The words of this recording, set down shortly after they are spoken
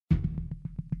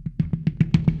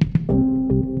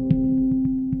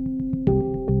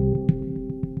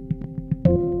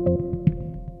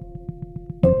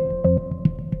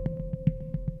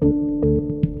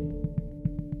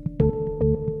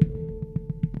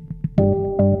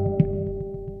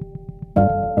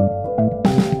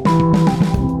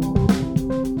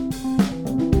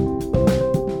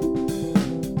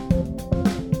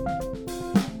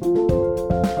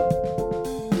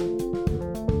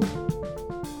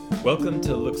Welcome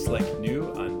to Looks Like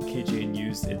New on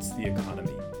KGNU's It's the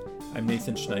Economy. I'm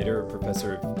Nathan Schneider, a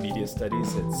professor of media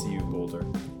studies at CU Boulder,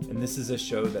 and this is a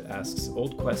show that asks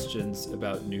old questions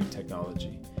about new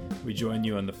technology. We join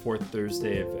you on the fourth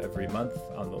Thursday of every month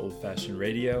on the old-fashioned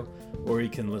radio, or you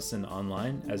can listen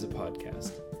online as a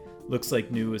podcast. Looks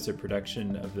Like New is a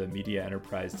production of the Media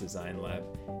Enterprise Design Lab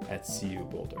at CU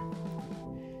Boulder.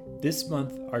 This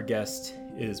month, our guest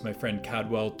is my friend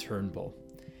Cadwell Turnbull.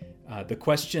 The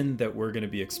question that we're going to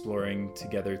be exploring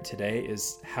together today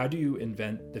is, how do you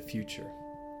invent the future?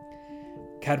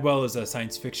 Cadwell is a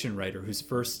science fiction writer whose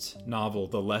first novel,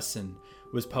 The Lesson,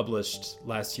 was published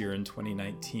last year in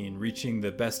 2019, reaching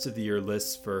the best of the year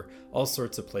lists for all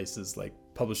sorts of places like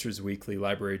Publishers Weekly,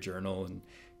 Library Journal, and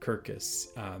Kirkus.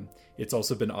 It's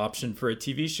also been optioned for a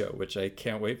TV show, which I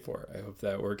can't wait for. I hope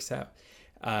that works out.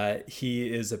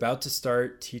 He is about to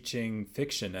start teaching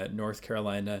fiction at North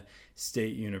Carolina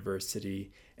State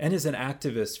University and is an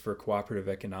activist for cooperative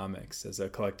economics as a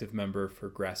collective member for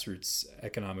grassroots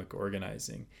economic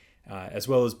organizing, as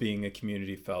well as being a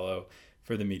community fellow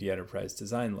for the Media Enterprise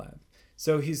Design Lab.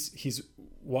 So he's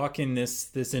walking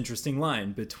this interesting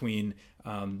line between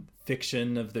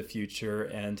fiction of the future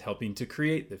and helping to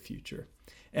create the future.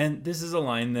 And this is a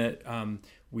line that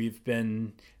we've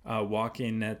been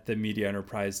walking at the Media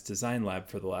Enterprise Design Lab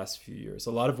for the last few years.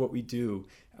 A lot of what we do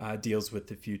deals with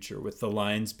the future, with the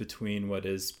lines between what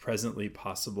is presently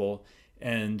possible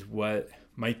and what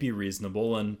might be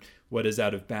reasonable and what is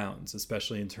out of bounds,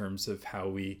 especially in terms of how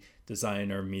we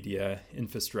design our media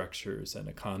infrastructures and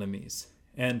economies.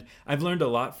 And I've learned a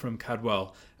lot from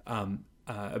Cadwell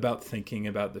about thinking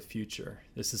about the future.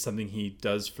 This is something he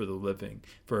does for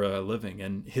a living.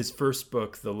 And his first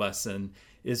book, The Lesson,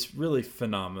 is really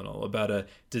phenomenal, about a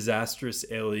disastrous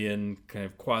alien kind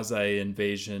of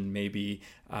quasi-invasion, maybe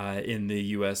in the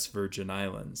U.S. Virgin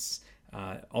Islands.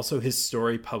 Also, his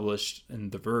story published in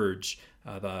The Verge,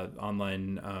 the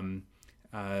online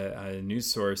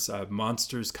news source,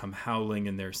 Monsters Come Howling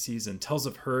in Their Season, tells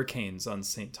of hurricanes on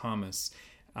St. Thomas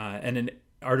and an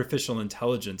artificial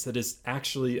intelligence that is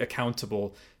actually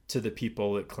accountable to the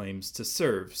people it claims to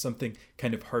serve, something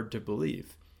kind of hard to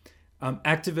believe.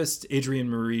 Activist Adrienne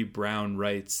Maree Brown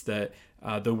writes that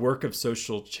the work of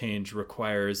social change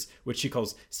requires what she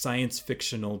calls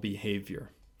science-fictional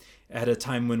behavior. At a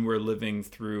time when we're living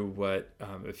through what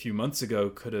a few months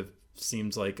ago could have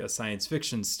seemed like a science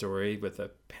fiction story with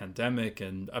a pandemic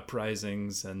and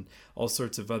uprisings and all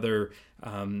sorts of other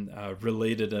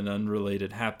related and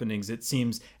unrelated happenings, it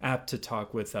seems apt to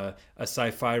talk with a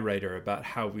sci-fi writer about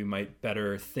how we might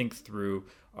better think through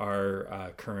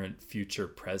our current future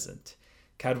present.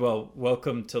 Cadwell,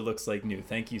 welcome to Looks Like New.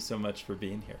 Thank you so much for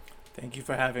being here. Thank you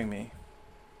for having me.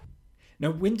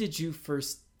 Now, when did you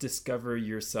first discover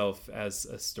yourself as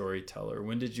a storyteller?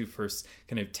 When did you first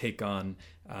kind of take on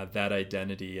that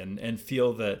identity and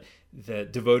feel that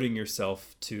devoting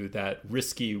yourself to that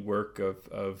risky work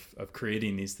of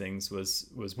creating these things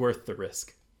was worth the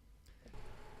risk?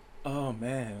 Oh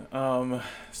man.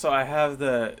 So I have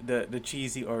the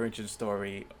cheesy origin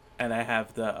story, and I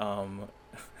have the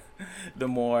the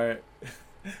more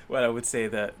what I would say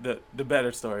the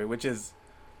better story, which is,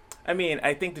 I mean,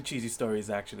 I think the cheesy story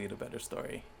is actually the better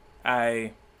story.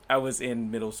 I was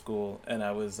in middle school, and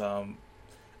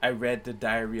I read The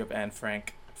Diary of Anne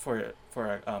Frank for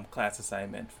a class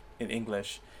assignment in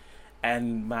English,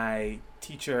 and my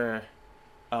teacher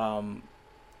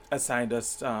assigned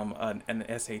us an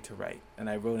essay to write, and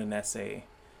I wrote an essay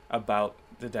about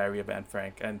The Diary of Anne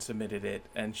Frank and submitted it,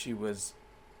 and she was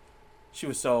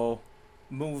so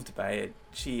moved by it.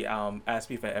 She asked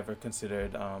me if I ever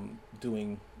considered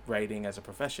doing writing as a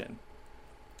profession.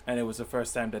 And it was the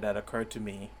first time that occurred to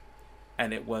me.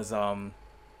 And it was, and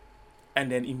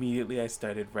then immediately I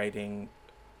started writing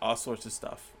all sorts of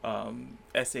stuff.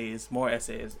 More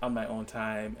essays on my own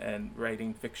time, and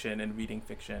writing fiction and reading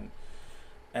fiction.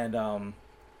 And,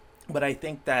 but I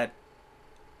think that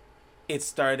it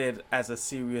started as a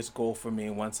serious goal for me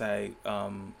once I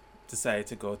decided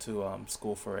to go to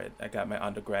school for it. I got my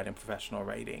undergrad in professional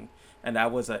writing. And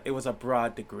it was a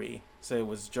broad degree. So it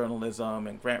was journalism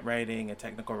and grant writing and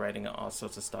technical writing and all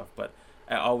sorts of stuff. But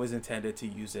I always intended to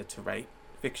use it to write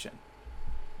fiction.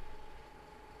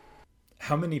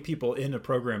 How many people in a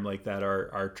program like that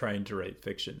are trying to write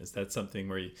fiction? Is that something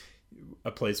where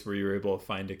a place where you're able to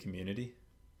find a community?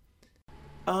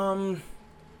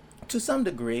 To some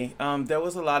degree, there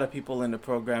was a lot of people in the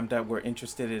program that were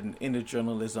interested in the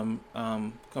journalism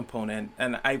component,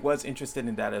 and I was interested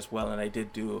in that as well, and I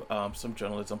did do some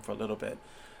journalism for a little bit.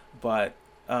 But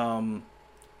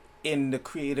in the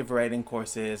creative writing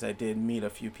courses, I did meet a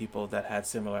few people that had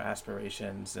similar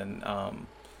aspirations, and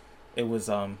it was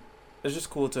it was just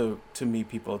cool to meet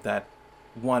people that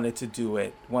wanted to do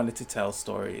it, wanted to tell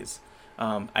stories.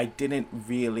 I didn't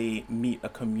really meet a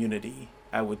community,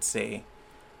 I would say,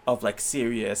 of like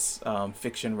serious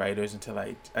fiction writers until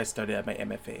I started at my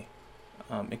MFA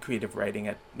in creative writing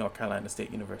at North Carolina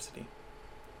State University.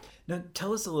 Now,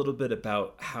 tell us a little bit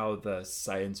about how the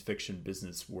science fiction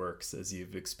business works as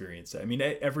you've experienced it. I mean,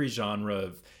 every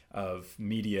genre of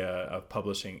media, of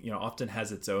publishing, often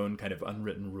has its own kind of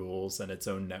unwritten rules and its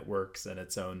own networks and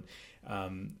its own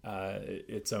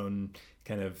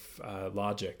kind of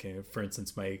logic. For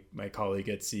instance, my colleague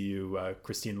at CU,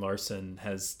 Christine Larson,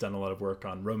 has done a lot of work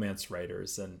on romance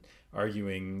writers and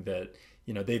arguing that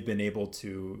they've been able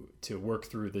to work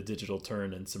through the digital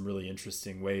turn in some really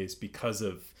interesting ways because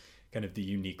of kind of the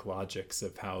unique logics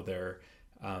of how their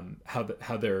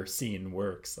scene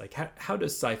works. Like how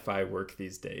does sci-fi work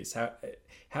these days?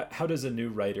 How does a new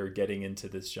writer getting into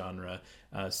this genre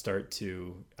start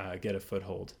to get a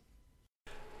foothold?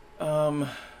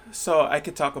 So I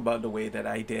could talk about the way that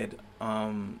I did.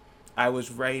 I was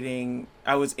in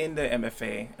the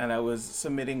MFA and I was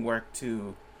submitting work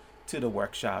to the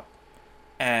workshop.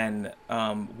 And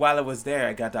while I was there,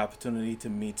 I got the opportunity to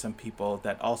meet some people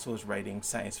that also was writing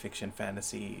science fiction,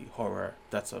 fantasy, horror,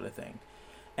 that sort of thing.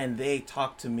 And they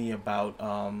talked to me about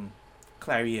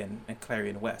Clarion and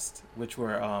Clarion West, which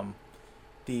were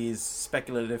these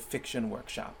speculative fiction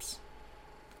workshops.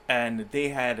 And they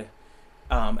had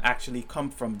actually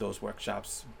come from those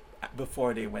workshops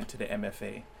before they went to the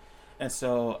MFA. And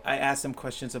so I asked them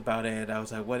questions about it. I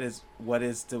was like, what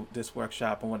is this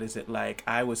workshop and what is it like?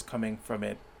 I was coming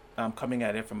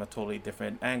at it from a totally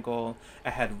different angle. I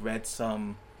had read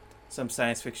some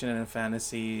science fiction and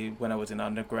fantasy when I was in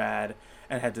undergrad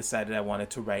and had decided I wanted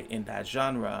to write in that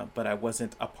genre, but I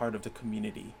wasn't a part of the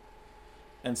community.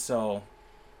 And so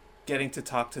getting to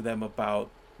talk to them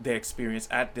about their experience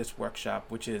at this workshop,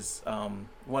 which is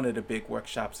one of the big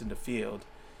workshops in the field,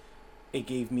 it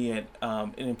gave me an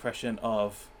impression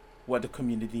of what the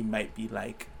community might be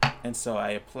like. And so I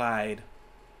applied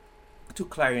to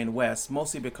Clarion West,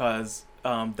 mostly because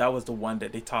that was the one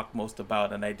that they talked most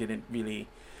about, and I didn't really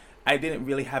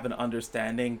have an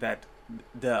understanding that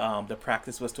the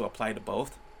practice was to apply to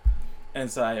both. And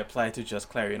so I applied to just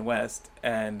Clarion West,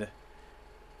 and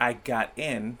I got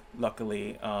in,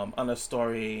 luckily, on a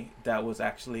story that was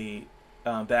actually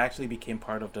became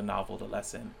part of the novel The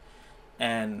Lesson.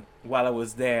 And while I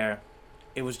was there,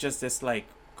 it was just this like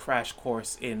crash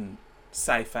course in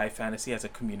sci-fi fantasy as a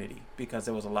community, because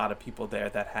there was a lot of people there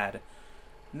that had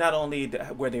not only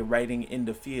were they writing in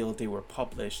the field, they were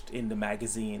published in the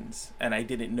magazines. And I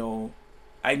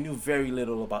knew very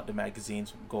little about the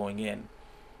magazines going in.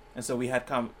 And so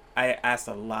I asked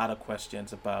a lot of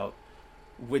questions about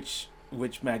which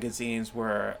magazines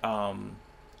were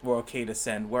okay to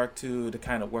send work to, the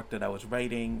kind of work that I was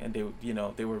writing, and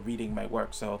they were reading my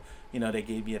work, so they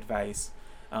gave me advice,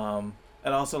 and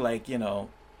also like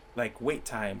wait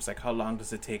times, like how long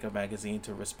does it take a magazine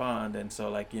to respond. And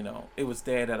so it was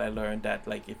there that I learned that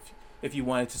like if you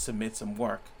wanted to submit some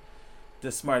work,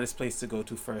 the smartest place to go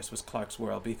to first was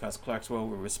Clarkesworld, because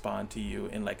Clarkesworld will respond to you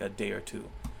in like a day or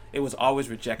two. It was always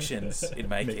rejections in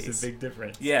my case. Makes a big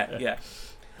difference. Yeah.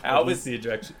 I always see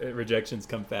rejections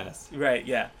come fast. Right,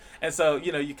 yeah. And so,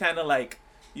 you kind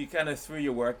of threw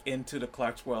your work into the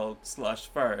Clarkesworld slush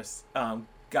first,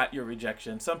 got your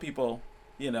rejection. Some people,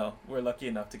 were lucky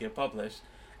enough to get published,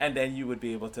 and then you'd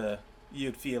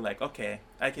feel like, okay,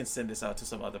 I can send this out to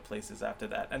some other places after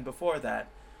that. And before that,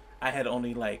 I had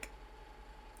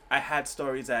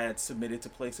stories I had submitted to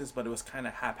places, but it was kind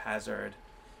of haphazard.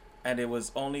 And it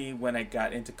was only when I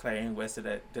got into Clarion West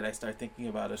that I start thinking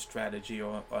about a strategy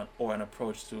or an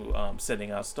approach to sending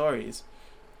out stories.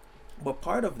 But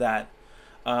part of that,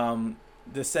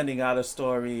 the sending out of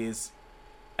stories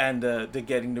and the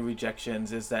getting the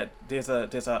rejections, is that there's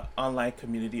a online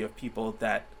community of people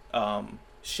that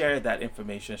share that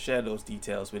information, share those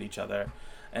details with each other.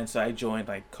 And so I joined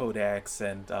like Codex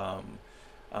and I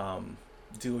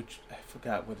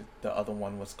forgot what the other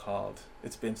one was called.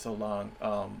 It's been so long.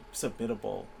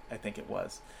 Submittable, I think it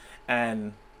was.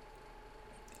 And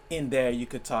in there you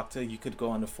could go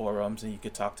on the forums and you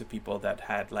could talk to people that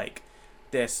had like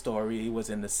their story was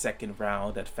in the second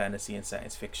round at fantasy and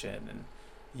science fiction, and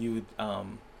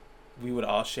we would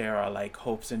all share our like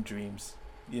hopes and dreams,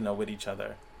 with each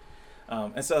other.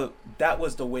 And so that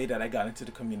was the way that I got into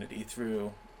the community,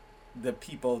 through the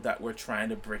people that were trying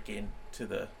to break into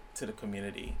the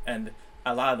community. And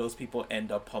a lot of those people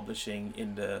end up publishing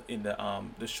in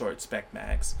the short spec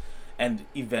mags, and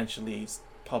eventually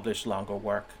publish longer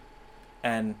work.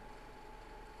 And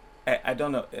I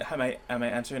don't know, am I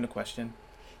answering the question?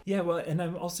 Yeah, well, and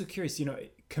I'm also curious,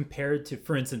 compared to,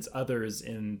 for instance, others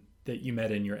in that you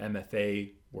met in your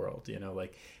MFA world,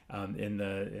 like in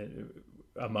the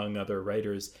among other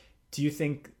writers, do you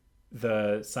think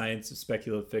the science of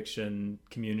speculative fiction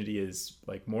community is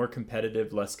like more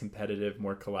competitive, less competitive,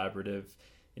 more collaborative?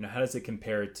 How does it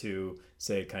compare to,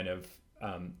 say, kind of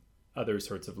other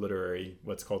sorts of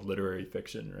what's called literary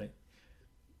fiction, right?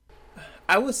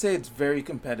 I would say it's very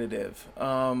competitive,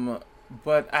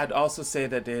 but I'd also say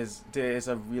that there's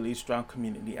a really strong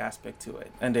community aspect to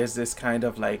it, and there's this kind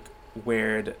of like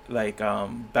weird like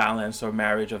balance or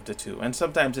marriage of the two. And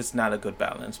sometimes it's not a good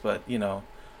balance, but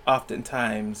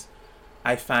oftentimes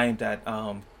I find that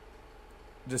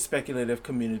the speculative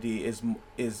community is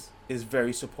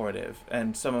very supportive,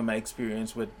 and some of my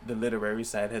experience with the literary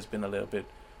side has been a little bit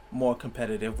more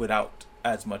competitive without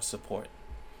as much support.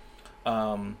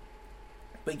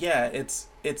 But yeah, it's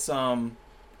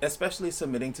especially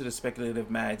submitting to the speculative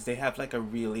mags, they have like a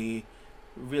really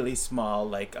really small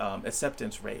like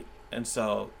acceptance rate, and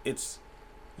so it's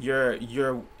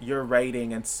you're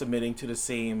writing and submitting to the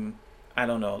same, I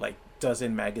don't know, like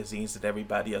dozen magazines that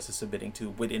everybody else is submitting to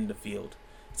within the field.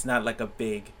 It's not like a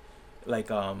big like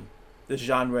the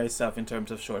genre itself in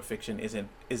terms of short fiction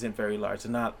isn't very large.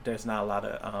 There's not a lot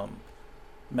of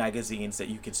magazines that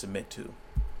you can submit to,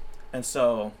 and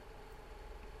so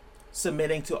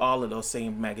submitting to all of those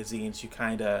same magazines,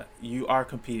 you are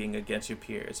competing against your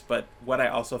peers. But what I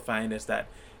also find is that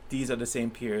these are the same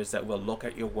peers that will look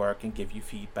at your work and give you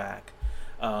feedback.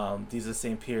 These are the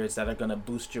same peers that are going to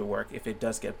boost your work if it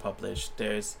does get published.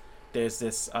 There's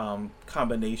this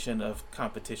combination of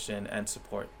competition and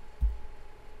support.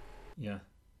 Yeah.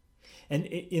 And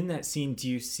in that scene, do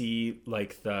you see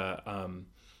like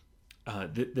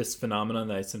this phenomenon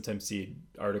that I sometimes see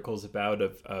articles about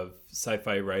of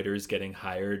sci-fi writers getting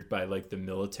hired by like the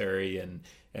military and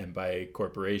by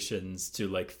corporations to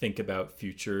like think about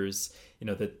futures?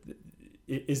 That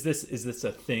is this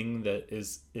a thing that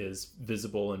is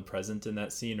visible and present in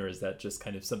that scene, or is that just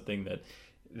kind of something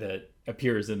that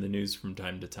appears in the news from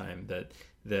time to time,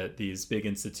 that these big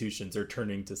institutions are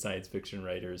turning to science fiction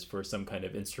writers for some kind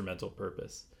of instrumental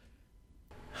purpose?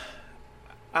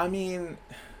 I mean,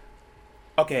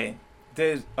 okay,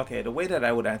 the way that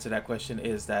I would answer that question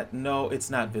is that no, it's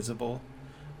not visible,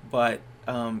 but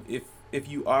if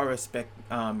you are a spec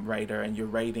writer and you're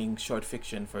writing short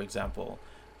fiction, for example,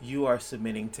 you are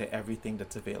submitting to everything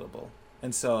that's available,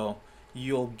 and so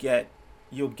you'll get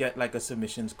like a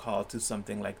submissions call to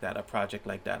something like that, a project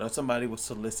like that, or somebody will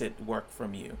solicit work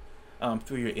from you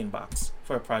through your inbox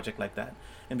for a project like that,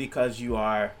 and because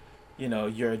you're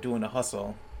doing a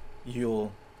hustle,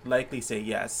 you'll likely say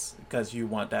yes because you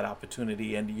want that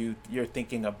opportunity, and you're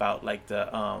thinking about like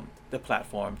the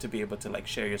platform to be able to like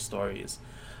share your stories.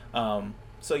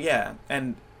 So yeah,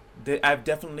 and I've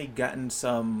definitely gotten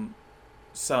some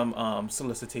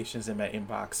solicitations in my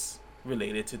inbox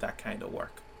related to that kind of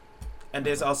work, and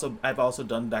I've also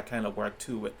done that kind of work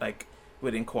too with like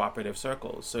within cooperative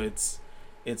circles. So it's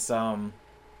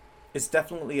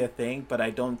definitely a thing, but I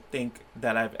don't think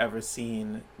that I've ever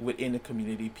seen within the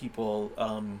community people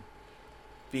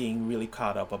being really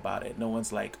caught up about it. No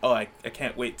one's like, oh, I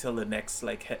can't wait till the next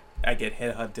like I get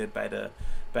headhunted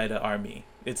by the army.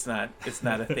 It's not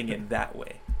a thing in that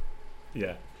way.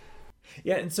 Yeah.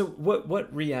 And so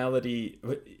what reality,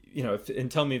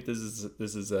 and tell me if this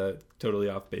is a totally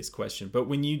off base question, but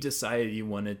when you decided you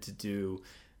wanted to do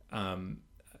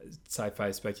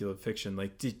sci-fi speculative fiction,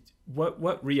 like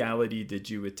what reality did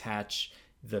you attach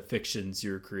the fictions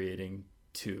you're creating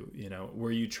to?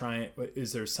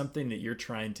 Is there something that you're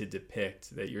trying to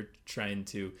depict, that you're trying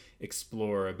to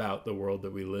explore about the world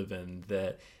that we live in,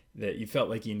 that you felt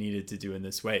like you needed to do in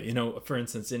this way? For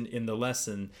instance, in the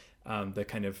lesson, the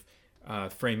kind of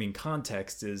framing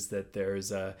context is that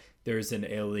there's an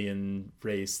alien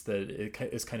race that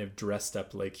is kind of dressed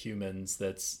up like humans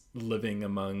that's living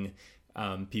among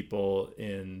people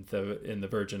in the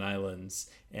Virgin Islands,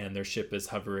 and their ship is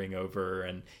hovering over.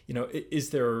 And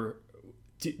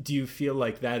do you feel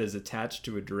like that is attached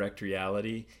to a direct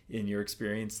reality in your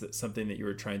experience, that something that you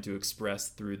were trying to express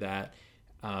through that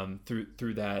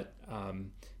through that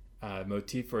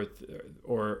motif,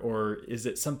 or is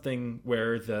it something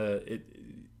where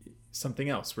something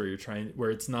else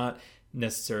where it's not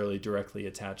necessarily directly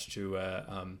attached to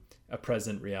a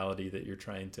present reality that you're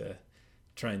trying to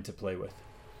play with?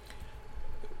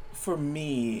 For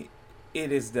me,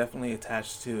 it is definitely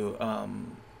attached to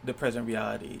the present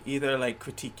reality, either like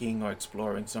critiquing or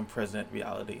exploring some present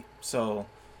reality. So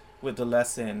with the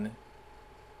lesson,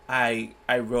 I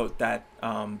wrote that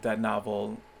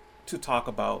novel to talk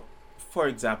about, for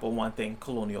example, one thing,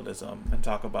 colonialism, and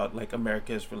talk about like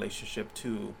America's relationship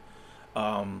to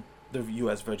the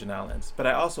U.S. Virgin Islands. But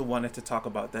I also wanted to talk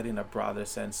about that in a broader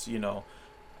sense.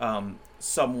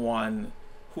 Someone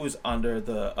who's under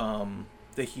the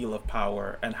heel of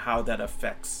power and how that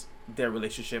affects their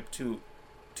relationship to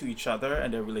each other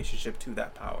and their relationship to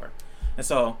that power. And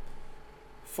so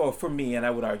for me, and I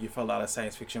would argue for a lot of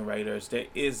science fiction writers, there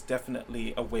is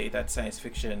definitely a way that science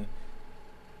fiction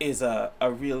is a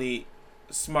really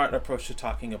smart approach to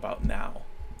talking about now.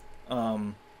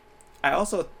 I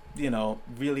also,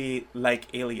 really like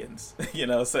aliens,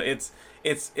 so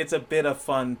it's a bit of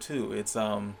fun too. It's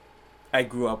I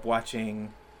grew up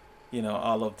watching,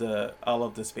 all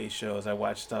of the space shows. I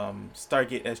watched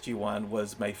Stargate SG-1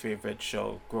 was my favorite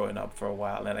show growing up for a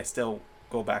while, and I still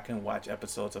go back and watch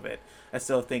episodes of it. I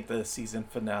still think the series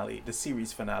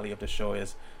finale of the show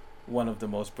is one of the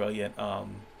most brilliant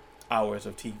hours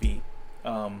of TV.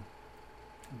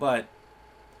 But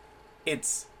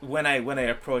it's when I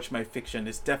approach my fiction,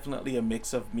 it's definitely a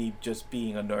mix of me just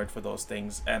being a nerd for those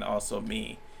things and also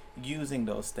me using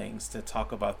those things to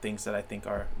talk about things that I think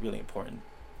are really important.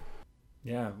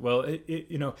 Yeah, well,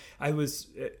 I was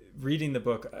reading the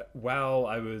book while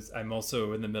I'm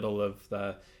also in the middle of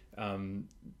the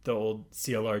old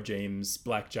C.L.R. James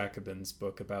Black Jacobins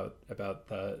book about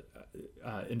the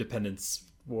independence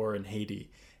war in Haiti.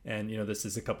 And this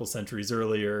is a couple centuries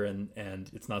earlier,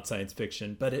 and it's not science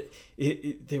fiction, but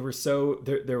they were so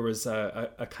there was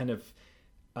a kind of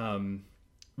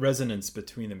resonance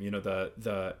between them.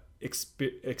 The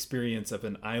experience of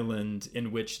an island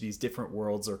in which these different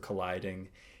worlds are colliding,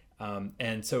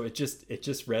 and so it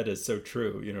just read as so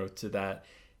true, to that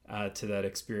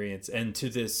experience, and to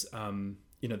this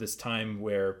this time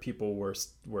where people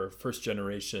were first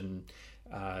generation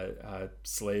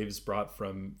slaves brought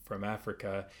from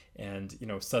Africa, and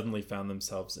suddenly found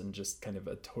themselves in just kind of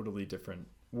a totally different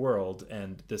world,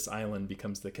 and this island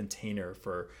becomes the container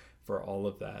for all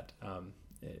of that.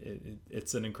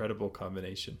 It's an incredible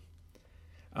combination.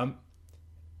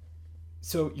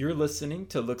 So you're listening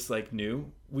to Looks Like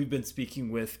New. We've been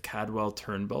speaking with Cadwell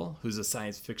Turnbull, who's a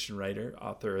science fiction writer,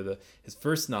 author of his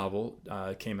first novel,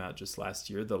 came out just last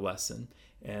year, The Lesson.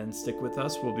 And stick with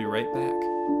us, we'll be right back.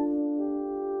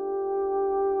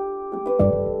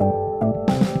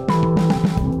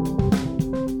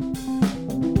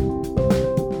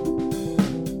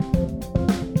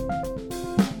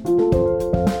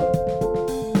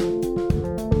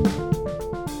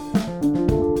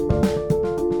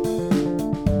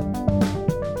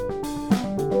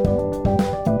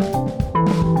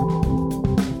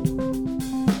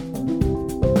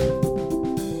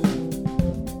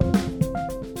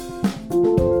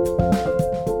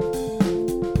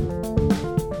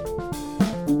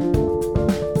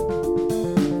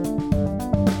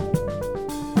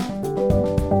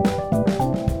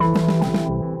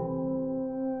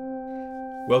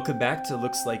 Welcome back to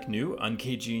Looks Like New on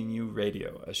KGNU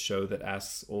Radio, a show that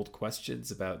asks old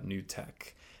questions about new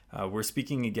tech. We're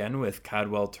speaking again with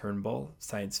Cadwell Turnbull,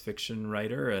 science fiction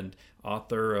writer and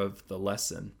author of The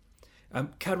Lesson.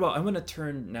 Cadwell, I want to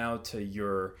turn now to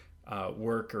your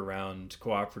work around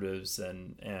cooperatives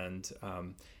and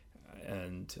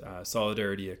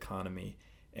solidarity economy.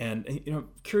 And,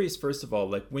 curious, first of all,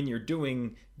 like when you're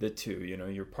doing the two,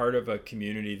 you're part of a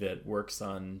community that works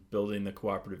on building the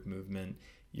cooperative movement,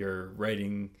 you're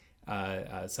writing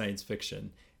science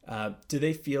fiction. Do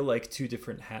they feel like two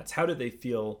different hats? How do they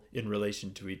feel in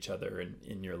relation to each other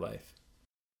in your life?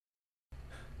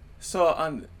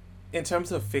 So in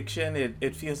terms of fiction,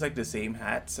 it feels like the same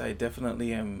hats. I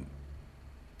definitely am,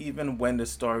 even when the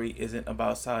story isn't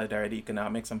about solidarity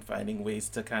economics, I'm finding ways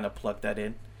to kind of plug that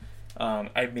in.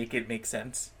 I make it make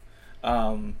sense.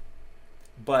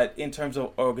 But in terms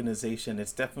of organization,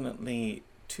 it's definitely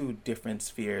two different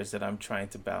spheres that I'm trying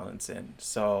to balance in.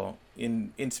 So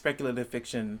in speculative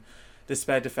fiction,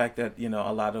 despite the fact that,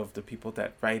 a lot of the people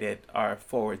that write it are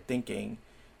forward thinking,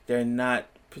 they're not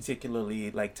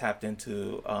particularly like tapped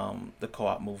into the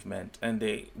co-op movement, and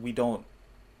we don't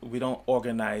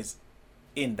organize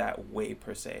in that way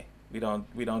per se. We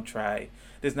don't try.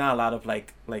 There's not a lot of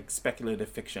like speculative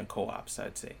fiction co-ops,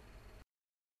 I'd say.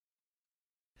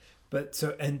 But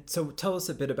so tell us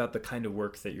a bit about the kind of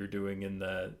work that you're doing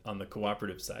on the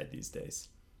cooperative side these days.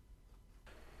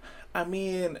 I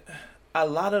mean, a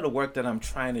lot of the work that I'm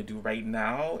trying to do right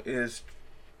now is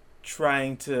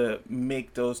trying to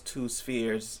make those two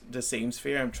spheres the same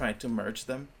sphere. I'm trying to merge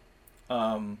them,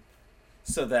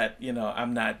 so that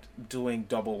I'm not doing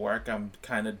double work. I'm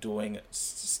kind of doing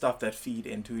stuff that feed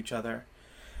into each other.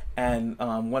 And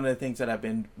one of the things that I've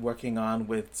been working on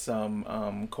with some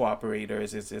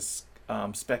cooperators is this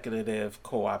speculative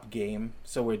co-op game.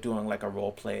 So we're doing like a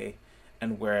role play,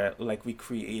 and where like we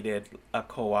created a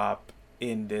co-op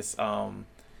in this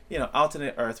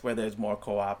alternate Earth where there's more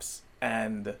co-ops,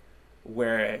 and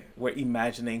where we're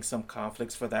imagining some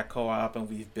conflicts for that co-op, and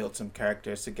we've built some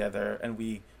characters together, and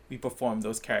we perform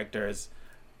those characters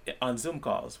on Zoom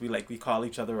calls. We call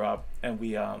each other up, and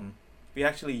we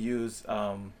actually use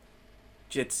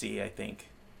Jitsi, I think,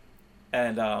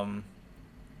 and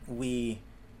we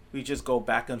just go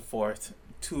back and forth.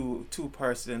 Two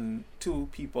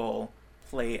people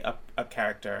play a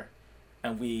character,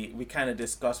 and we kind of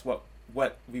discuss what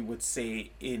we would say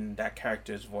in that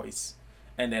character's voice,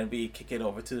 and then we kick it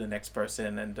over to the next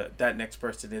person, and that next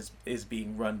person is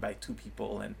being run by two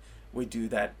people, and we do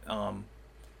that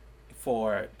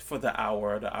for the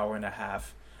hour and a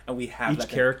half, and we have each like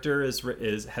character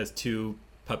has two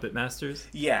puppet masters.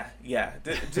 Yeah.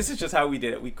 This is just how we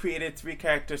did it. We created 3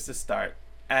 characters to start,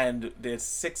 and there's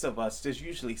 6 of us. There's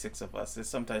usually 6 of us. There's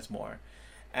sometimes more,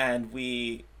 and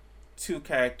 2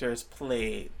 characters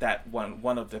play that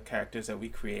one of the characters that we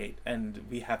create, and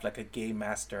we have like a game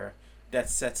master that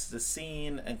sets the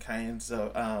scene and kinds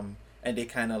of and they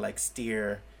kind of like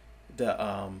steer the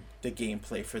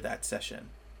gameplay for that session.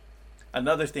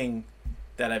 Another thing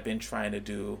that I've been trying to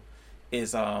do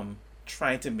is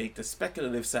trying to make the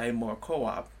speculative side more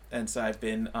co-op, and so I've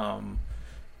been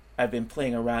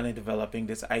playing around and developing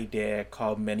this idea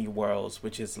called Many Worlds,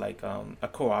 which is like a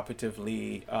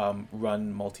cooperatively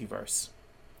run multiverse.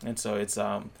 And so it's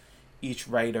each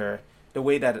writer, the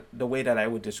way that I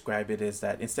would describe it is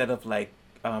that instead of like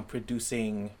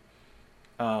producing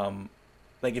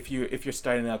like if you're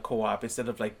starting a co-op, instead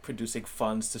of like producing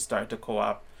funds to start the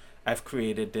co-op, I've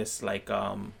created this like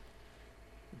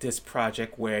this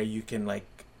project where you can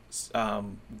like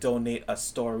donate a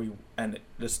story and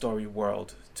the story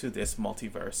world to this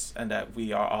multiverse, and that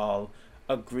we are all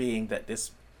agreeing that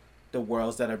the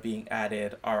worlds that are being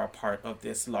added are a part of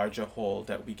this larger whole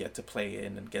that we get to play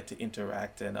in and get to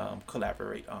interact and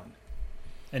collaborate on.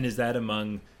 And is that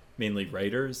among mainly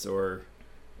writers or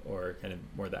kind of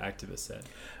more the activist set?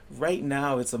 Right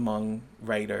now it's among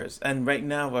writers, and right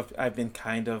now I've been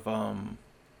kind of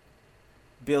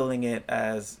building it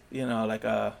as, like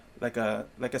a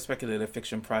speculative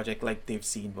fiction project like they've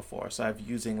seen before. So I'm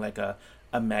using like a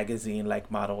magazine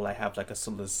like model. I have like a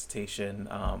solicitation.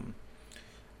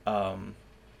 I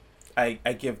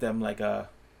give them like a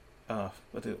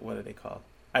what do they call?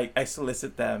 I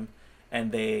solicit them,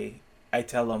 and I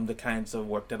tell them the kinds of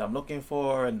work that I'm looking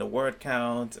for and the word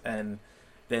count, and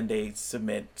then they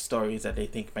submit stories that they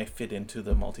think might fit into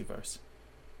the multiverse.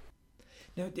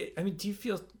 Now, I mean, do you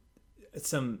feel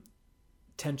some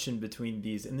tension between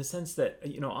these in the sense that,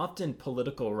 often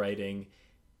political writing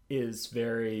is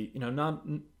very,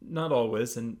 not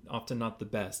always and often not the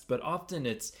best, but often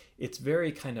it's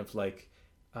very kind of like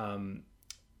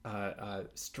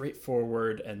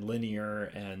straightforward and linear,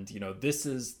 and this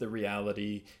is the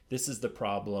reality, this is the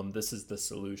problem, this is the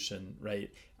solution,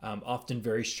 right? Often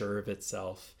very sure of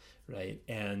itself, right?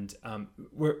 And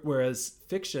whereas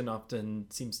fiction often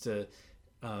seems to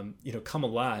come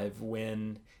alive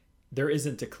when there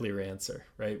isn't a clear answer,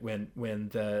 right? When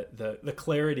the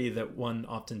clarity that one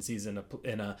often sees in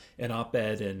an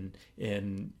op-ed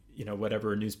in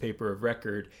whatever newspaper of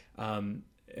record,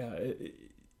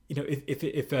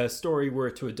 if a story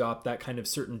were to adopt that kind of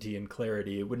certainty and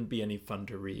clarity, it wouldn't be any fun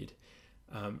to read,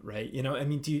 right? I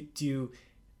mean,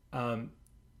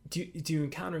 do you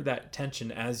encounter that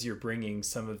tension as you're bringing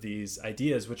some of these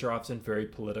ideas, which are often very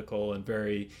political and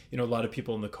very, a lot of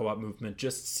people in the co-op movement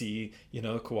just see,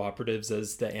 cooperatives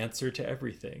as the answer to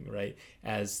everything, right?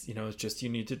 As, it's just, you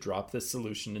need to drop this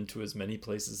solution into as many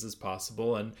places as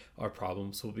possible and our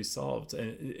problems will be solved.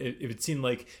 And it would seem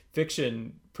like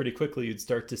fiction, pretty quickly you'd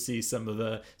start to see some of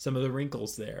the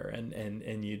wrinkles there,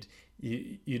 and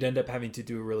you'd end up having to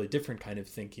do a really different kind of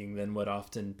thinking than what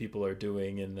often people are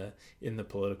doing in the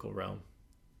political realm.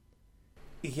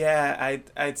 Yeah,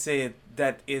 I'd say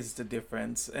that is the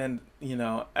difference. And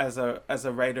as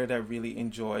a writer that really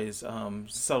enjoys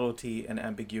subtlety and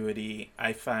ambiguity,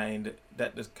 I find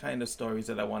that the kind of stories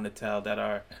that I want to tell that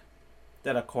are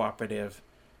cooperative,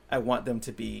 I want them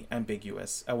to be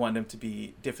ambiguous. I want them to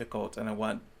be difficult, and I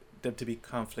want them to be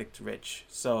conflict rich.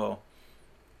 So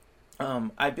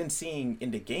I've been seeing in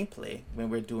the gameplay when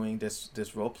we're doing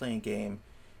this role-playing game,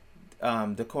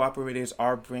 the cooperators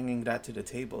are bringing that to the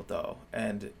table, though,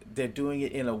 and they're doing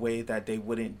it in a way that they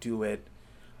wouldn't do it,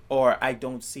 or I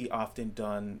don't see often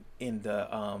done in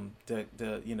the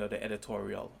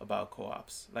editorial about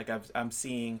co-ops. Like I'm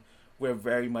seeing we're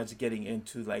very much getting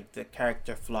into like the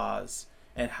character flaws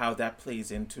and how that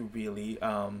plays into really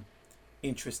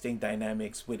interesting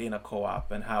dynamics within a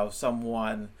co-op, and how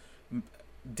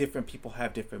different people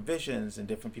have different visions and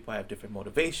different people have different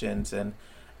motivations, and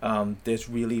there's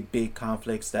really big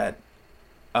conflicts that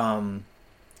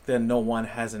no one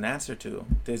has an answer to.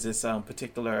 There's this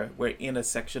we're in a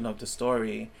section of the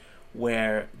story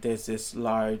where there's this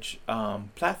large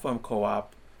platform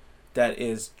co-op that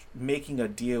is making a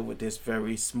deal with this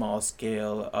very small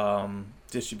scale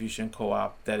distribution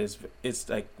co-op that it's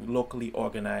like locally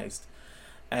organized,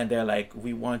 and they're like,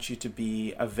 we want you to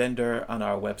be a vendor on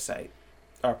our website,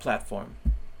 our platform.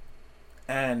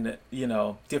 And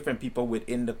different people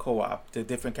within the co-op, the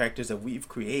different characters that we've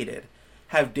created,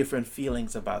 have different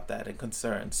feelings about that and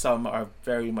concerns. Some are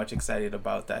very much excited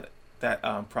about that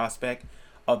prospect.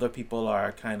 Other people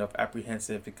are kind of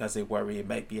apprehensive because they worry it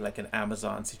might be like an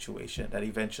Amazon situation, that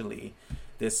eventually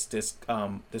this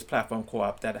platform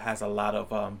co-op that has a lot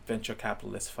of venture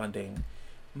capitalist funding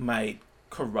might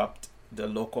corrupt the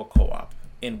local co-op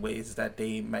in ways that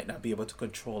they might not be able to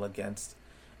control against.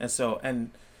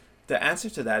 And the answer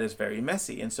to that is very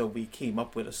messy. And so we came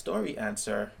up with a story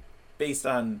answer based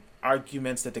on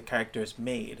arguments that the characters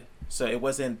made. So it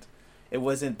wasn't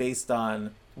based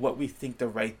on what we think the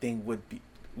right thing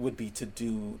would be to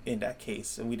do in that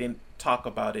case. And we didn't talk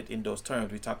about it in those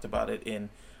terms. We talked about it in,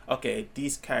 okay,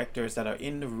 these characters that are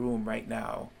in the room right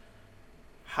now,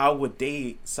 how would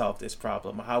they solve this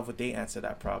problem? How would they answer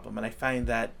that problem? And I find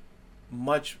that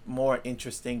much more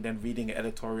interesting than reading an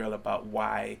editorial about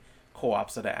why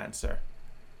co-ops are the answer.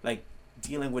 Like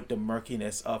dealing with the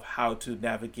murkiness of how to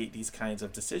navigate these kinds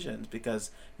of decisions,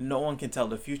 because no one can tell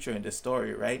the future in this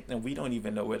story, right? And we don't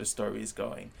even know where the story is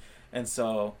going. And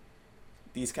so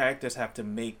these characters have to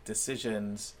make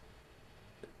decisions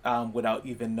without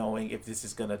even knowing if this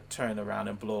is going to turn around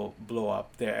and blow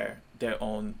up their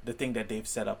own, the thing that they've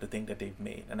set up, the thing that they've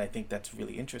made. And I think that's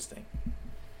really interesting.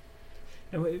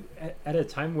 And at a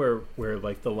time where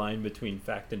like the line between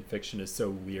fact and fiction is so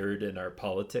weird in our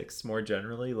politics more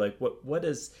generally, like what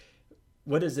does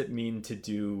it mean to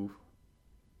do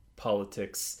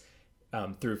politics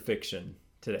through fiction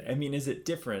today? I mean, is it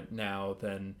different now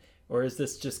than, or is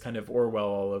this just kind of Orwell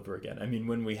all over again? I mean,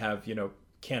 when we have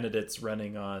candidates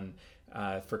running on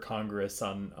for Congress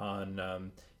on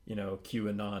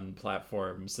QAnon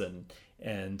platforms and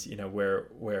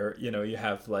where you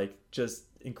have like just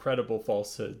incredible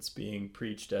falsehoods being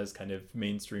preached as kind of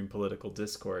mainstream political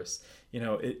discourse.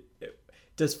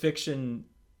 Does fiction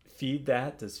feed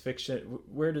that?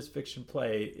 Where does fiction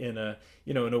play in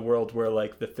a world where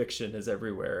like the fiction is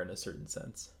everywhere in a certain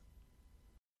sense?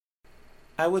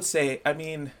 I would say,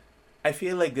 I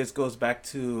feel like this goes back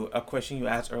to a question you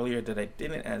asked earlier that I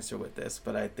didn't answer with this,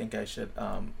 but I think I should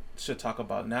talk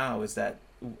about now, is that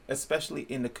especially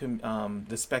in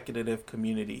the speculative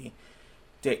community,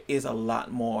 there is a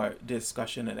lot more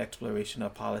discussion and exploration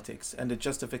of politics. And the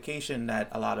justification that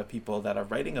a lot of people that are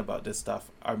writing about this stuff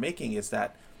are making is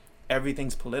that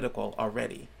everything's political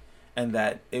already, and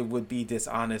that it would be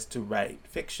dishonest to write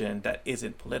fiction that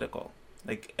isn't political.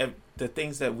 Like the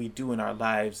things that we do in our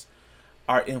lives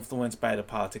are influenced by the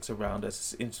politics around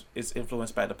us. It's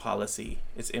influenced by the policy.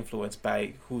 It's influenced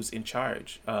by who's in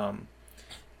charge.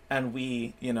 And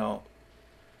we,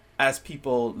 as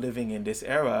people living in this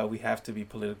era, we have to be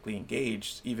politically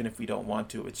engaged, even if we don't want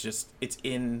to. It's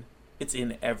in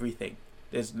everything.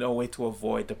 There's no way to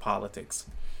avoid the politics.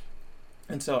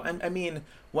 And so,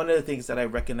 one of the things that I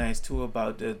recognize too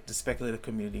about the speculative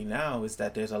community now is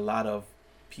that there's a lot of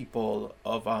people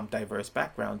of diverse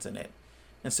backgrounds in it.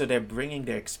 And so they're bringing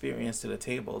their experience to the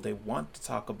table. They want to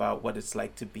talk about what it's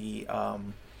like to be a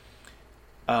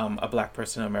Black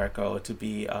person in America, or to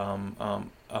be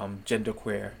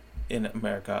genderqueer in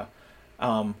America.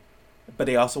 But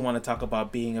they also want to talk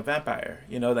about being a vampire.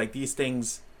 Like these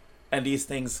things,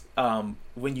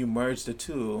 when you merge the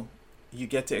two, you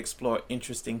get to explore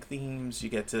interesting themes. You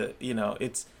get to,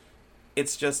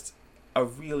 it's just a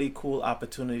really cool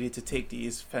opportunity to take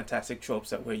these fantastic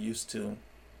tropes that we're used to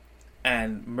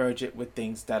and merge it with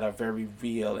things that are very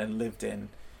real and lived in.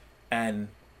 And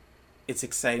it's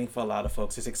exciting for a lot of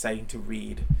folks. It's exciting to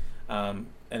read. And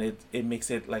it makes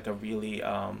it like a really,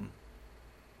 I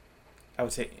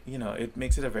would say, it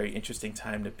makes it a very interesting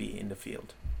time to be in the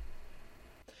field.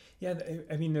 Yeah,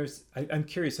 I'm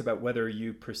curious about whether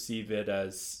you perceive it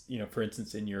as, for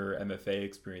instance, in your MFA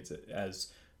experience, as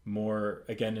more,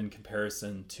 again, in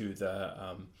comparison to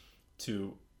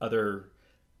to other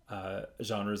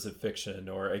genres of fiction,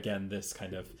 or again, this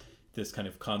kind of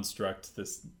construct,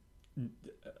 this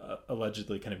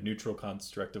allegedly kind of neutral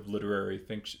construct of literary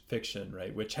fiction,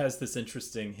 right, which has this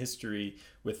interesting history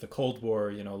with the Cold War.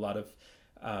 A lot of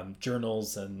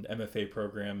journals and MFA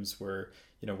programs where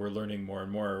we're learning more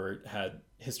and more had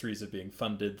histories of being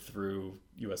funded through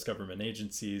U.S. government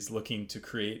agencies looking to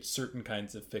create certain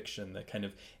kinds of fiction that kind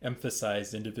of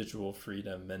emphasized individual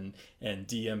freedom and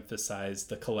de-emphasized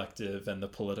the collective and the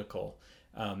political.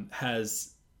 Are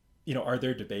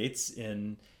there debates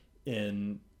in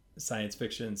science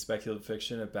fiction, speculative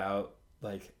fiction about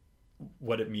like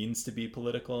what it means to be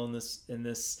political in this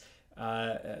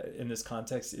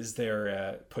context? Is there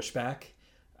a pushback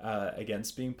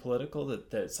against being political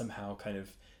that somehow kind of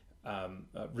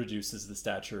reduces the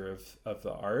stature of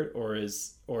the art, or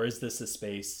is this a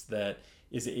space that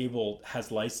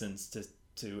has license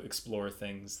to explore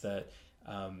things that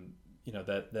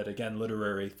that again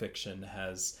literary fiction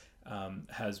has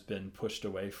been pushed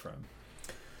away from?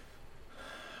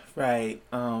 Right.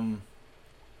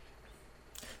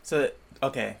 So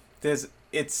okay, it's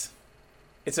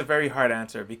a very hard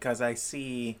answer because I do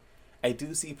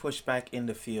see pushback in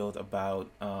the field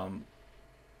about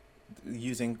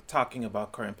talking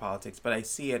about current politics, but I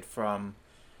see it from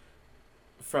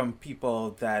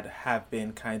people that have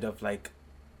been kind of like,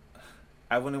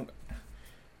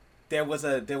 there was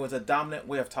a dominant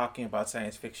way of talking about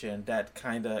science fiction that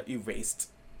kind of erased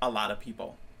a lot of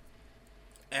people.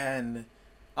 And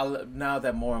now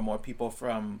that more and more people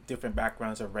from different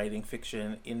backgrounds are writing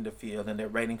fiction in the field, and they're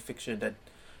writing fiction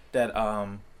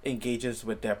that engages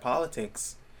with their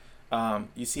politics,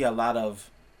 you see a lot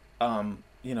of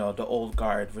the old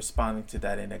guard responding to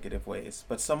that in negative ways.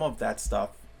 But some of that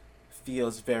stuff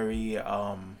feels very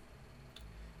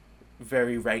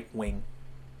very right wing.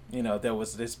 There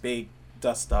was this big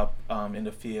dust up in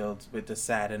the field with the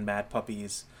sad and mad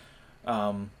puppies,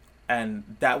 and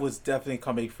that was definitely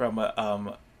coming from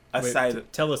a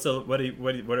side. Tell us who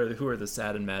are the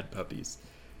sad and mad puppies?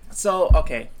 So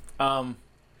okay,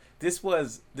 this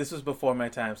was before my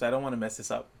time, so I don't want to mess this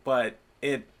up. But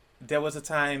there was a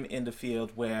time in the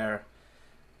field where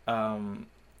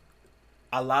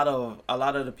a lot of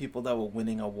the people that were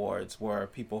winning awards were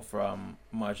people from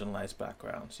marginalized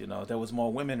backgrounds. There was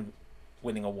more women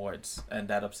winning awards, and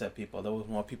that upset people. There was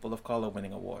more people of color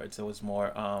winning awards. There was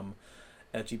more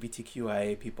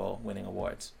LGBTQIA people winning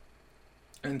awards.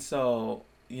 And so,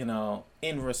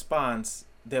 in response,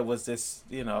 there was this,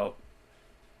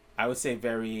 I would say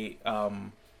very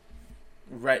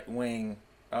right-wing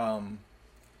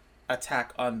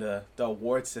attack on the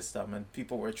award system, and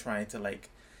people were trying to like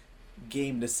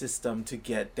game the system to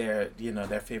get their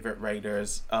favorite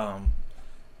writers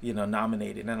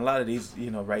nominated. And a lot of these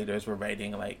writers were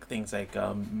writing like things like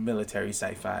military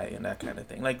sci-fi and that kind of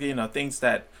thing, like things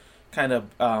that kind of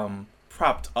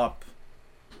propped up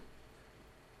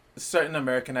certain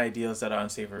American ideals that are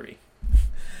unsavory.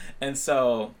 And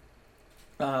so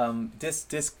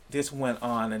this went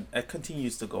on, and it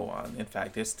continues to go on. In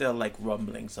fact, there's still like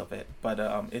rumblings of it, but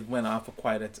it went on for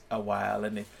quite a while,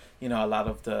 and a lot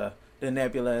of the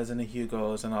Nebulas and the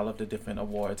Hugos and all of the different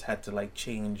awards had to like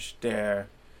change their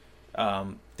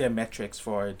metrics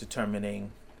for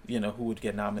determining who would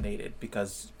get nominated,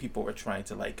 because people were trying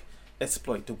to like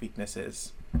exploit the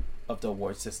weaknesses of the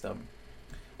award system.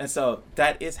 And so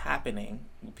that is happening.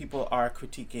 People are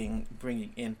critiquing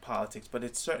bringing in politics, but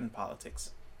it's certain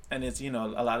politics. And it's, a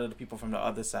lot of the people from the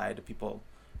other side, the people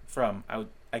from, I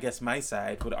guess my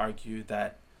side would argue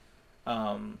that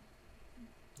the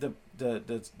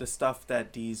stuff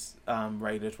that these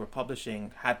writers were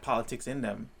publishing had politics in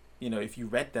them. If you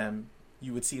read them,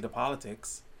 you would see the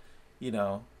politics.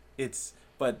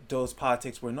 But those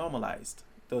politics were normalized.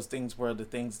 Those things were the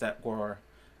things that were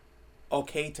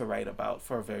okay to write about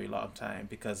for a very long time,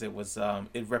 because it was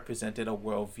it represented a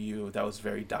worldview that was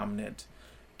very dominant,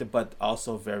 but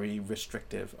also very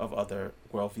restrictive of other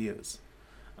worldviews.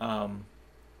 And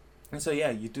so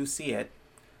yeah, you do see it.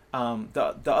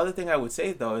 The other thing I would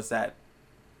say though is that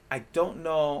I don't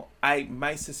know.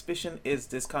 My suspicion is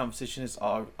this conversation is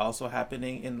also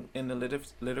happening in the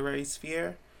literary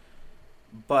sphere,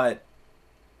 but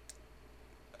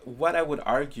what I would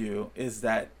argue is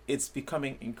that it's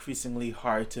becoming increasingly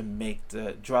hard to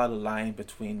draw the line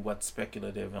between what's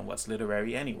speculative and what's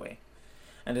literary anyway.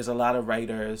 And there's a lot of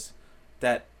writers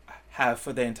that have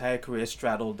for their entire career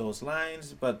straddled those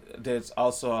lines, but there's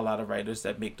also a lot of writers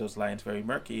that make those lines very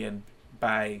murky, and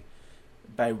by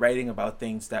writing about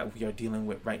things that we are dealing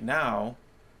with right now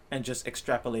and just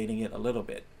extrapolating it a little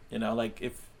bit. Like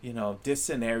if, this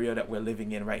scenario that we're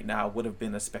living in right now would have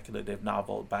been a speculative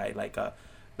novel by like a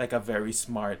very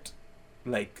smart,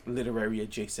 like literary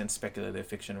adjacent speculative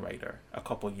fiction writer a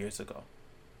couple years ago.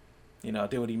 You know,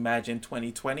 they would imagine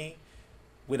 2020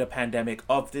 with a pandemic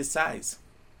of this size,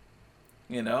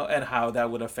 you know, and how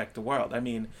that would affect the world. I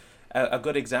mean, a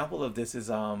good example of this is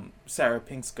Sarah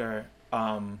Pinsker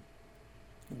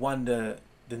won the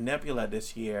Nebula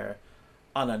this year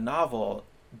on a novel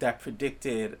that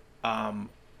predicted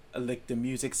like the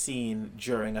music scene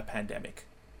during a pandemic.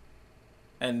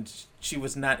 And she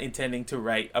was not intending to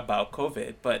write about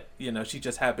COVID, but you know, she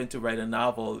just happened to write a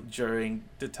novel during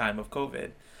the time of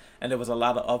COVID. And there was a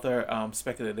lot of other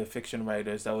speculative fiction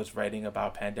writers that was writing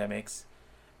about pandemics,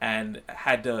 and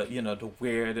had the, you know, the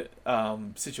weird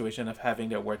situation of having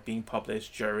their work being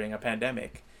published during a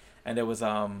pandemic. And there was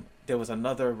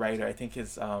another writer, I think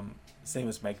his name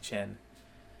was Mike Chen,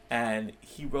 and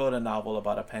he wrote a novel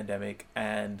about a pandemic,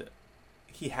 and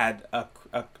he had a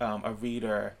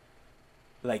reader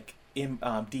like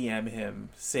DM him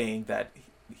saying that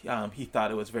he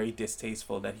thought it was very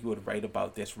distasteful that he would write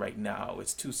about this right now.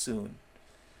 It's too soon.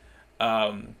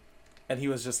 And he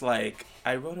was just like,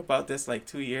 I wrote about this like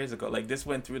 2 years ago. Like, this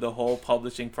went through the whole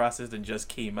publishing process and just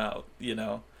came out, you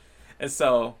know? And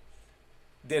so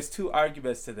there's two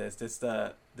arguments to this.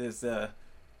 There's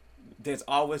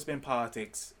always been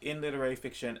politics in literary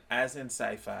fiction as in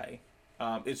sci-fi.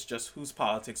 It's just whose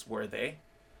politics were they?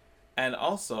 And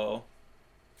also,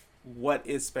 what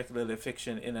is speculative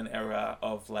fiction in an era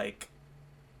of like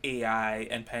AI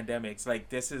and pandemics? Like,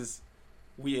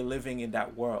 we are living in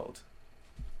that world.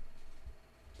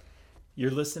 You're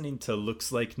listening to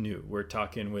Looks Like New. We're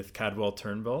talking with Cadwell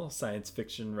Turnbull, science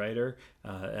fiction writer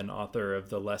and author of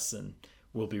The Lesson.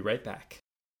 We'll be right back.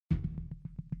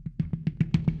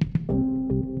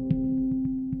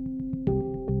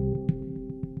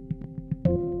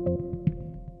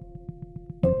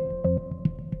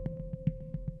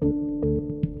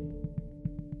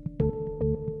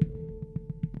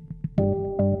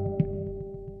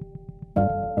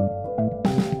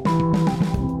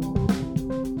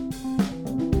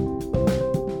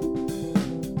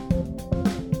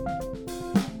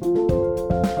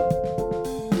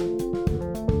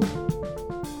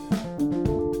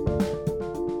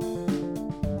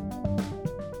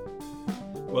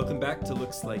 Welcome back to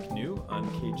Looks Like New on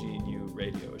KGNU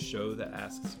Radio, a show that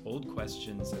asks old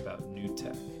questions about new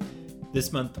tech.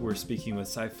 This month we're speaking with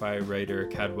sci-fi writer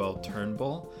Cadwell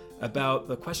Turnbull about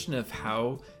the question of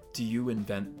how do you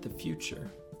invent the future?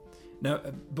 Now,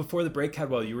 before the break,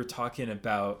 Cadwell, you were talking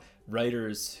about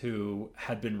writers who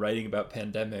had been writing about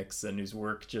pandemics and whose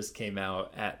work just came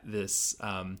out at this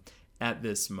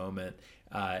moment.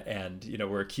 And, you know,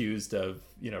 we're accused of,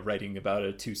 you know, writing about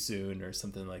it too soon or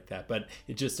something like that. But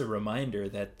it's just a reminder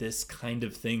that this kind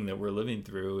of thing that we're living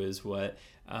through is what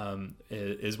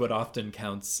often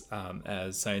counts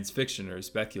as science fiction or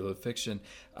speculative fiction.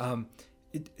 Have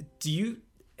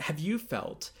you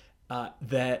felt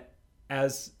that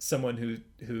as someone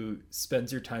who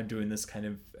spends your time doing this kind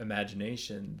of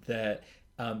imagination, that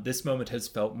this moment has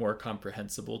felt more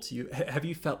comprehensible to you? Have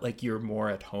you felt like you're more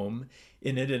at home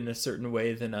in it in a certain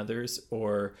way than others,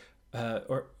 or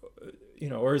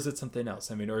is it something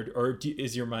else? I mean,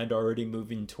 is your mind already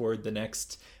moving toward the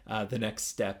next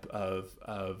step of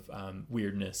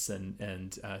weirdness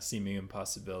and seeming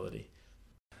impossibility?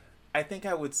 I think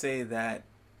I would say that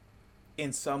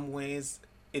in some ways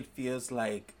it feels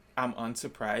like I'm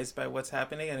unsurprised by what's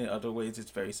happening, and in other ways it's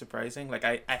very surprising. Like,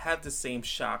 I have the same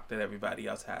shock that everybody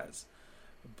else has,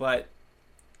 but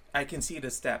I can see the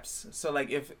steps. So like,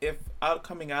 if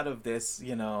coming out of this,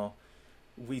 you know,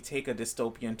 we take a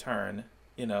dystopian turn,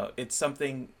 you know, it's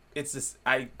this,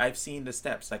 I've seen the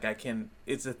steps. Like,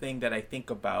 it's a thing that I think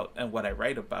about and what I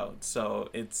write about. So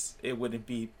it wouldn't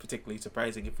be particularly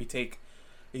surprising. If we take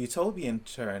a utopian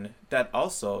turn, that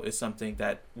also is something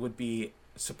that would be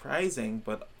surprising,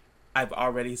 but I've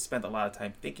already spent a lot of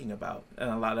time thinking about, and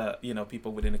a lot of, you know,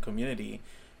 people within the community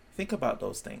think about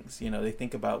those things. You know, they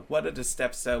think about what are the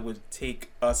steps that would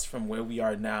take us from where we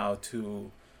are now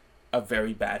to a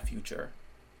very bad future.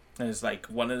 And it's like,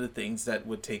 one of the things that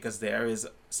would take us there is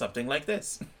something like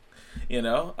this. You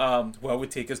know, what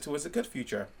would take us towards a good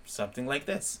future? Something like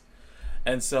this.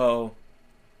 And so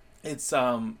it's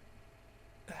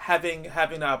having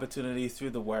the opportunity through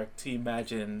the work to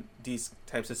imagine these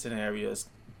types of scenarios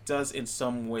does in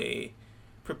some way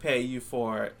prepare you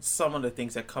for some of the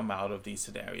things that come out of these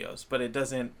scenarios, but it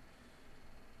doesn't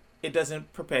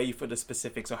prepare you for the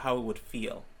specifics or how it would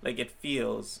feel. Like, it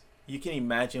feels, you can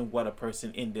imagine what a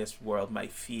person in this world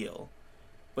might feel,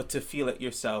 but to feel it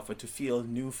yourself or to feel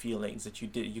new feelings that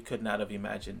you could not have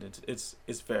imagined,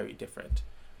 it's very different.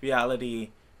 Reality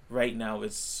right now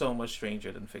is so much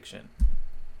stranger than fiction.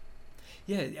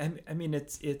 Yeah, I mean,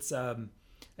 it's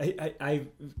I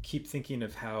keep thinking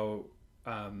of how,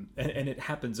 and it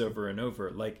happens over and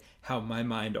over, like how my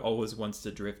mind always wants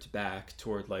to drift back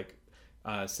toward like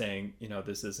saying,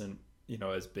 this isn't,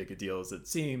 as big a deal as it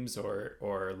seems,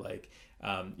 or like,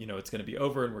 it's going to be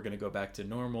over and we're going to go back to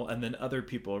normal. And then other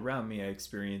people around me, I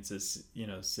experience is,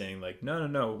 saying like,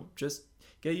 no, just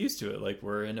get used to it. Like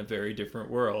we're in a very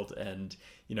different world. And,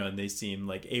 and they seem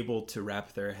like able to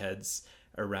wrap their heads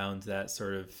around that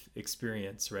sort of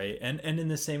experience, right? And in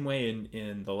the same way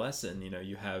in the lesson,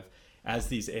 you have, as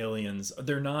these aliens,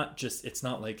 they're not just, it's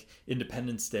not like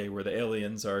Independence Day where the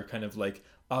aliens are kind of like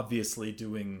obviously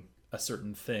doing a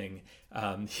certain thing.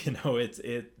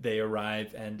 They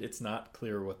arrive and it's not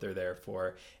clear what they're there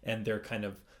for, and they're kind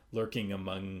of lurking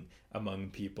among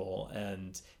people.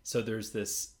 And so there's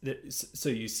this, so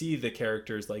you see the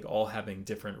characters like all having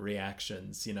different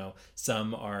reactions.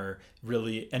 Some are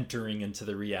really entering into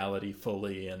the reality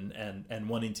fully and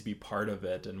wanting to be part of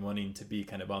it and wanting to be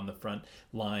kind of on the front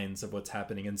lines of what's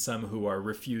happening, and some who are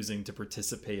refusing to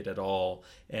participate at all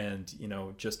and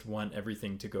just want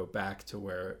everything to go back to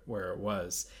where it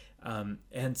was.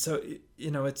 And so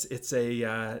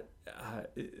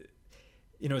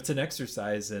it's an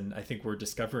exercise, and I think we're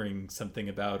discovering something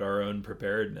about our own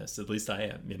preparedness. At least I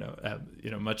am,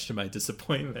 much to my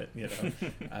disappointment,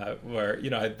 where,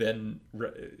 I've been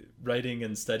writing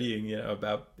and studying,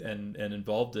 about and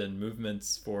involved in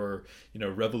movements for,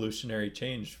 revolutionary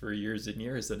change for years and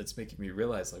years. And it's making me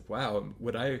realize like, wow,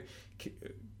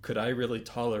 could I really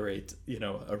tolerate,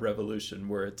 a revolution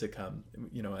were it to come,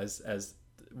 as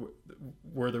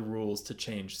were the rules to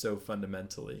change so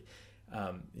fundamentally?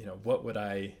 What would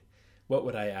I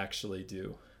actually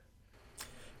do?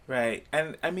 Right.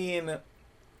 And I mean,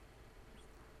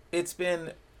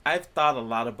 I've thought a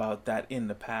lot about that in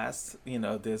the past,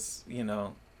 if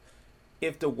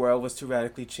the world was to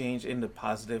radically change in the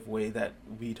positive way that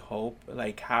we'd hope,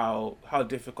 like how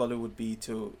difficult it would be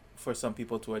for some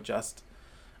people to adjust.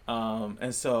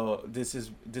 And so this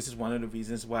is one of the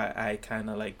reasons why I kind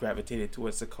of like gravitated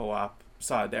towards the co-op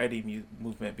solidarity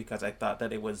movement, because I thought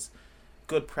that it was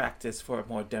good practice for a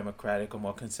more democratic or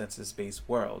more consensus-based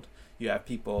world. You have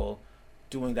people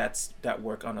doing that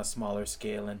work on a smaller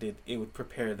scale, and it would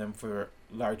prepare them for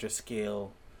larger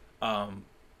scale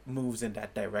moves in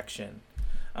that direction.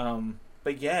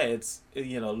 But yeah, it's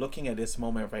looking at this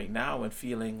moment right now and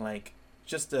feeling like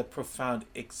just the profound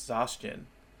exhaustion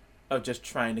of just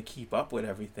trying to keep up with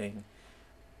everything.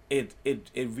 It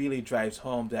really drives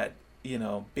home that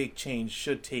big change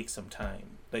should take some time.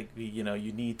 Like,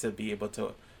 you need to be able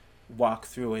to walk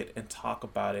through it and talk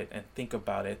about it and think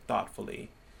about it thoughtfully.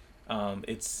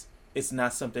 It's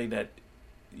not something that,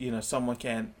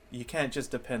 you can't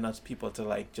just depend on people to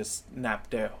like just snap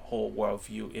their whole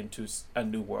worldview into a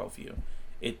new worldview.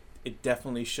 It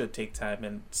definitely should take time,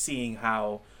 and seeing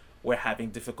how we're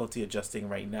having difficulty adjusting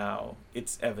right now,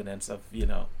 it's evidence of,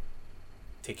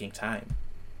 taking time.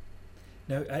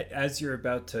 Now, as you're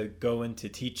about to go into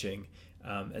teaching,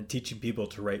 and teaching people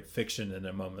to write fiction in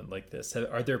a moment like this,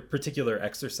 are there particular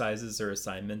exercises or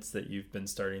assignments that you've been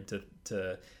starting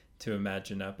to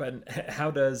imagine up? And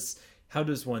how does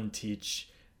one teach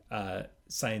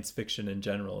science fiction in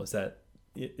general? Is that,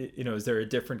 is there a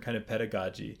different kind of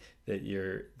pedagogy that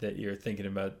you're thinking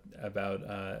about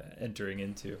entering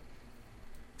into?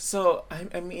 So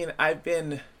I mean, I've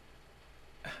been.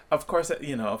 Of course,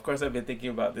 I've been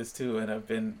thinking about this too, and I've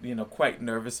been, quite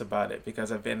nervous about it,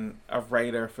 because I've been a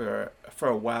writer for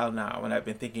a while now, and I've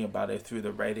been thinking about it through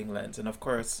the writing lens. And of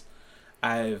course,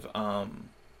 I've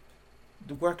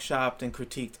workshopped and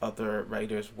critiqued other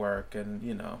writers' work,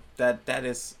 and that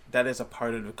is a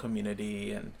part of the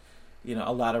community, and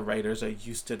a lot of writers are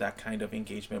used to that kind of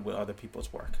engagement with other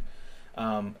people's work,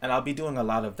 and I'll be doing a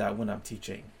lot of that when I'm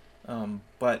teaching,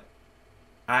 but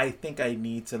I think I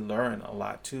need to learn a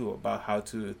lot too about how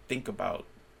to think about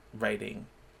writing.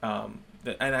 And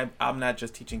I'm not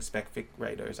just teaching spec fic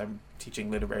writers, I'm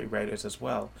teaching literary writers as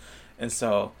well. And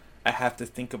so I have to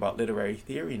think about literary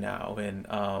theory now, and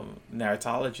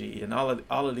narratology, and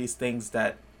all of these things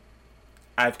that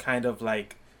I've kind of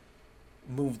like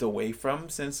moved away from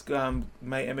since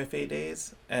my MFA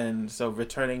days. And so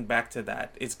returning back to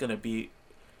that, it's going to be,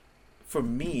 for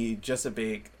me, just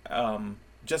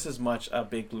as much a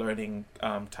big learning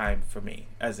time for me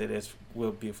as it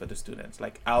will be for the students.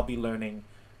 Like, I'll be learning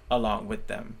along with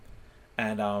them,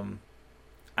 and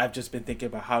I've just been thinking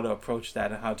about how to approach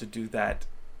that and how to do that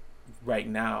right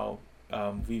now.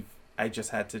 I just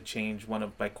had to change one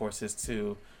of my courses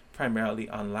to primarily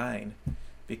online,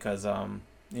 because in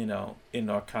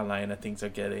North Carolina things are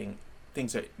getting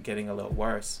a little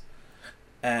worse,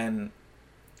 and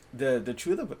the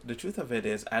truth of it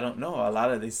is, I don't know. A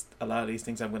lot of these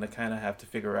things I'm gonna kind of have to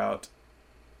figure out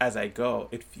as I go.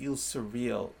 It feels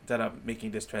surreal that I'm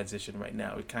making this transition right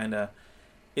now.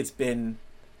 It's been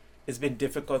it's been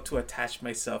difficult to attach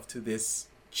myself to this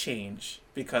change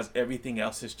because everything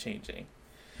else is changing,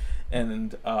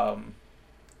 and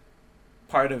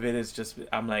part of it is just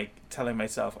I'm like telling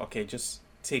myself, okay, just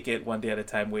take it one day at a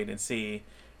time, wait and see.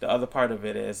 The other part of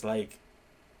it is like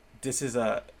this is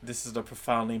a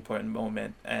profoundly important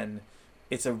moment, and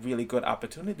it's a really good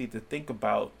opportunity to think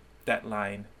about that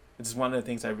line. It's one of the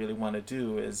things I really want to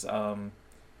do is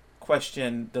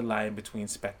question the line between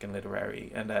spec and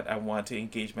literary, and that I want to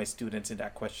engage my students in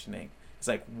that questioning. It's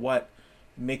like, what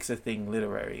makes a thing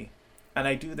literary? And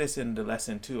I do this in the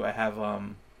lesson too. I have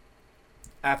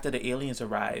after the aliens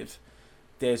arrive,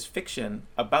 there's fiction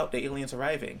about the aliens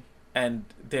arriving, and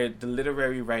the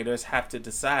literary writers have to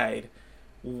decide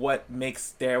what makes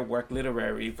their work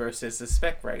literary versus the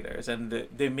spec writers, and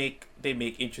they make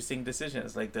interesting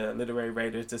decisions. Like the literary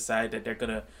writers decide that they're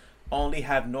gonna only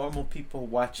have normal people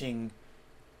watching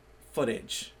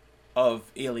footage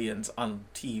of aliens on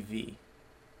TV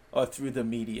or through the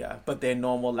media, but their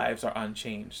normal lives are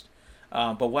unchanged.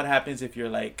 But what happens if you're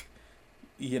like,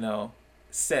 you know,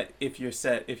 if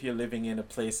you're living in a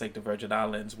place like the Virgin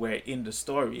Islands, where in the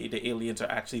story the aliens are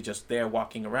actually just there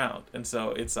walking around? And so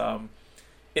it's an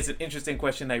interesting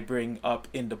question I bring up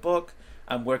in the book.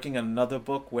 I'm working on another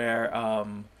book where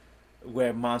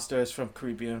monsters from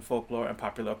Caribbean folklore and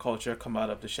popular culture come out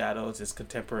of the shadows. It's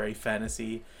contemporary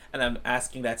fantasy, and I'm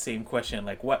asking that same question,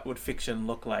 like, what would fiction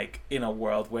look like in a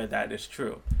world where that is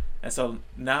true? And so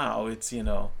now it's,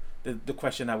 the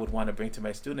question I would want to bring to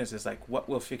my students is like, what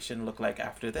will fiction look like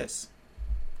after this?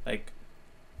 Like,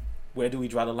 where do we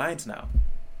draw the lines now?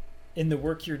 In the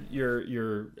work you're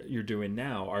doing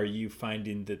now, are you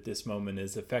finding that this moment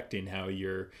is affecting how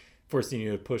you're forcing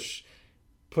you to push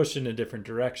in a different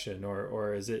direction,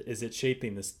 or is it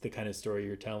shaping the kind of story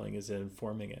you're telling? Is it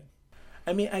informing it?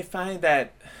 I mean, I find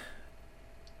that.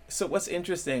 So what's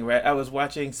interesting, right? I was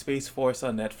watching Space Force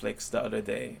on Netflix the other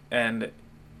day, and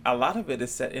a lot of it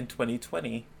is set in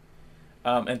 2020,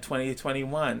 and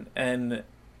 2021, and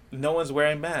no one's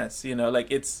wearing masks.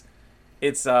 Like it's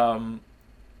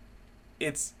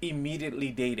immediately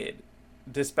dated,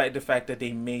 despite the fact that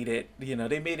they made it.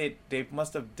 They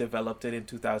must have developed it in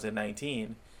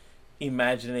 2019,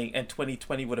 imagining, and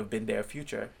 2020 would have been their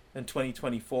future, and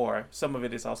 2024, some of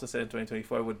it is also set in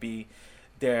 2024, would be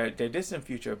their distant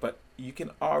future. But you can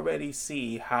already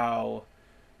see how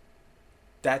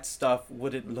that stuff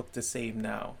wouldn't look the same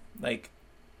now. Like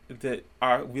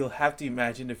we'll have to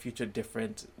imagine the future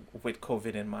different with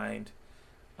COVID in mind.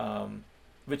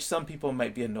 Which some people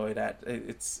might be annoyed at.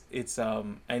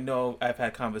 I know I've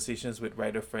had conversations with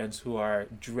writer friends who are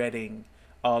dreading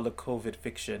all the COVID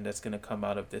fiction that's going to come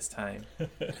out of this time.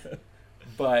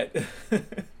 But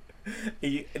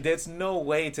there's no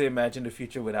way to imagine the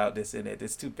future without this in it.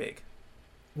 It's too big.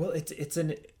 Well,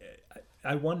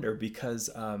 I wonder because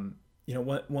one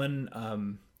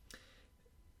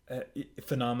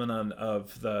phenomenon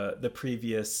of the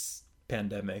previous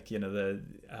pandemic, the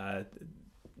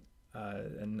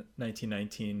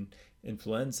 1919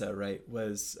 influenza, right,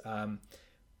 was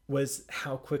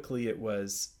how quickly it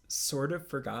was sort of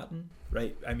forgotten,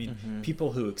 right? I mean,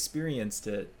 people who experienced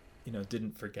it,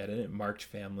 didn't forget it. It marked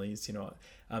families.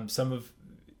 Some of,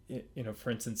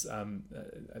 for instance,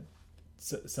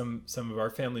 some of our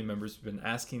family members have been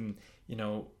asking,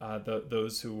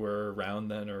 those who were around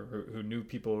then, or who knew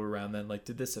people who were around then, like,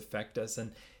 did this affect us?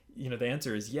 And the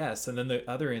answer is yes. And then the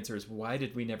other answer is, why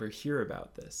did we never hear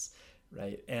about this?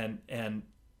 Right. And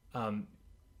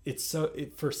it's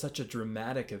for such a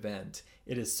dramatic event,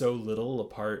 it is so little a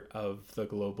part of the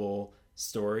global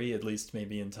story, at least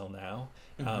maybe until now,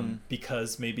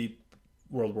 because maybe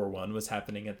World War I was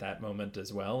happening at that moment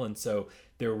as well. And so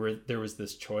there was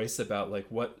this choice about like,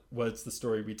 what's the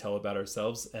story we tell about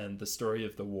ourselves, and the story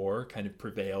of the war kind of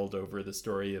prevailed over the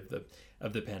story of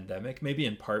the pandemic, maybe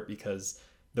in part because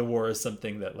the war is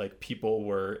something that like people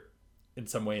were in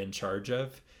some way in charge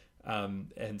of.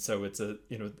 And so it's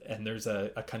and there's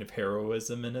a kind of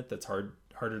heroism in it that's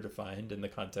harder to find in the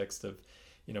context of,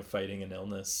 fighting an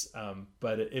illness.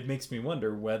 But it makes me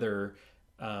wonder whether,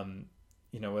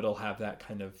 it'll have that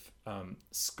kind of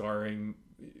scarring,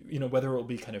 whether it will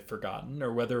be kind of forgotten,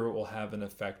 or whether it will have an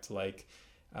effect like,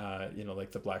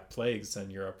 like the Black Plagues in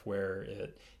Europe, where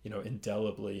it,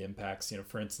 indelibly impacts,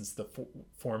 for instance, the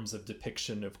forms of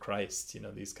depiction of Christ.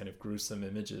 These kind of gruesome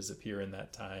images appear in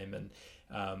that time, and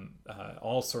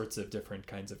all sorts of different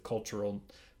kinds of cultural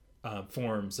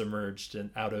forms emerged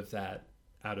and out of that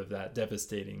out of that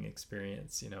devastating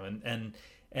experience,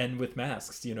 and with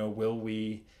masks, will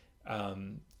we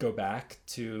go back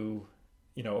to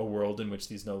a world in which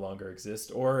these no longer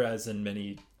exist, or as in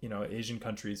many Asian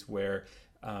countries where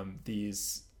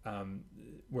these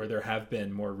where there have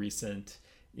been more recent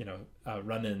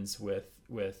run-ins with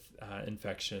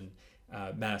infection,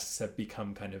 masks have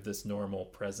become kind of this normal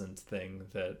present thing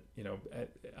that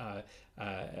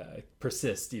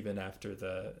persist even after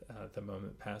the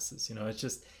moment passes. It's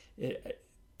just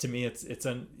to me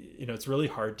it's really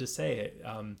hard to say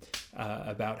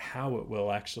about how it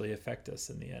will actually affect us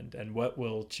in the end and what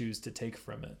we'll choose to take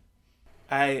from it.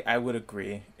 I would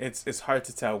agree. It's hard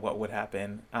to tell what would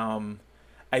happen.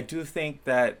 I do think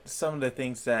that some of the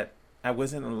things that I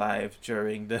wasn't alive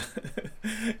during the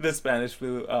the Spanish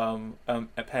flu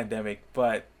pandemic,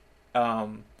 but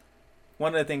one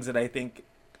of the things that I think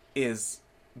is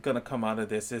gonna come out of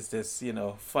this is this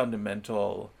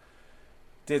fundamental.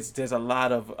 There's a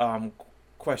lot of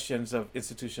questions of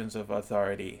institutions of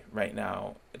authority right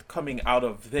now coming out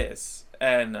of this,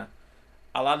 and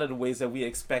a lot of the ways that we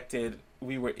expected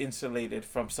we were insulated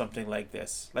from something like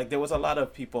this. Like there was a lot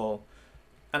of people,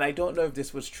 and I don't know if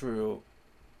this was true,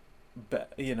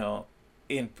 but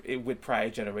with prior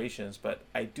generations, but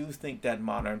I do think that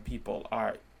modern people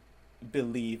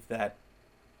believe that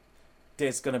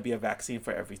there's gonna be a vaccine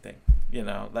for everything.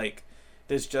 Like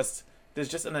there's just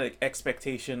an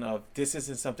expectation of this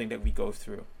isn't something that we go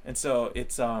through, and so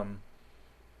it's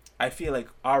I feel like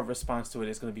our response to it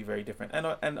is going to be very different,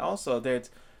 and also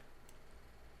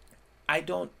I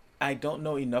don't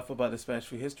know enough about the Spanish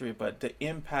flu history, but the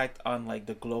impact on like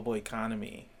the global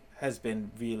economy has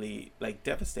been really like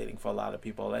devastating for a lot of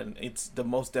people, and it's the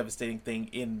most devastating thing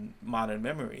in modern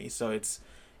memory. So it's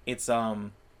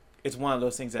one of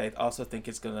those things that I also think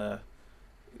that's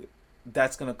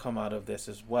gonna come out of this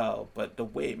as well. But the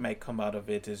way it might come out of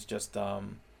it is just a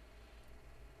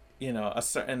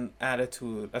certain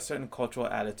attitude, a certain cultural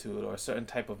attitude, or a certain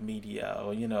type of media,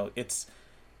 or it's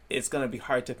gonna be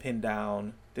hard to pin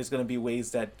down. There's gonna be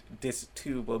ways that this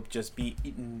too will just be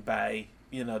eaten by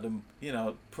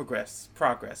progress.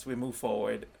 We move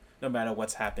forward no matter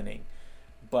what's happening,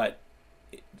 but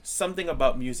something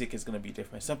about music is gonna be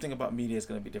different. Something about media is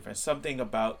gonna be different. Something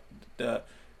about the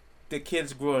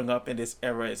kids growing up in this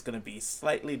era is going to be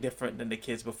slightly different than the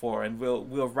kids before, and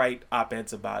we'll write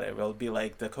op-eds about it. We'll be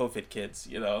like the COVID kids,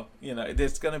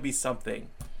 there's going to be something,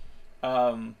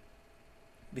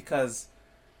 because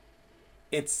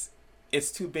it's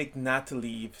too big not to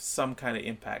leave some kind of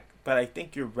impact. But I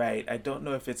think you're right. I don't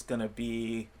know if it's going to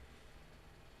be,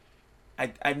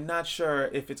 I'm not sure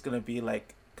if it's going to be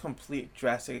like complete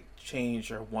drastic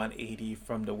change or 180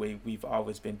 from the way we've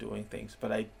always been doing things,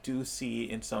 but I do see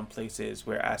in some places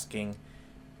we're asking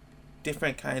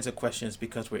different kinds of questions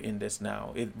because we're in this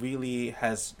now. It really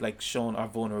has like shown our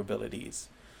vulnerabilities,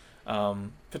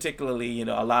 particularly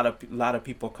a lot of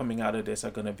people coming out of this are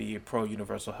going to be pro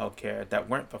universal healthcare that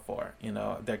weren't before.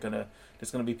 There's going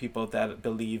to be people that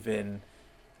believe in,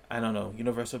 I don't know,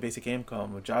 universal basic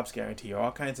income or jobs guarantee or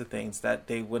all kinds of things that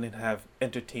they wouldn't have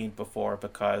entertained before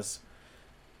because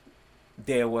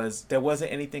there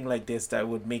wasn't anything like this that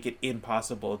would make it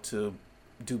impossible to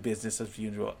do business as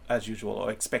usual,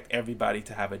 or expect everybody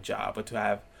to have a job,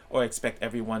 or expect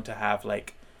everyone to have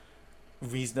like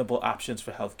reasonable options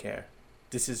for healthcare.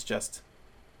 This is just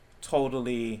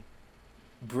totally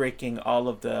breaking all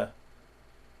of the.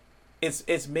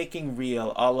 It's making real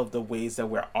all of the ways that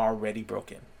we're already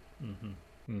broken. Mm-hmm.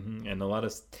 Mm-hmm. And a lot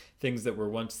of things that were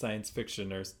once science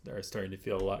fiction are starting to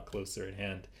feel a lot closer at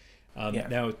hand.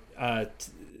 Now,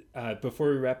 before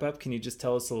we wrap up, can you just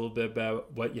tell us a little bit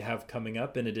about what you have coming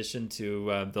up in addition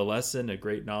to The Lesson, a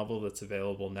great novel that's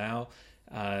available now?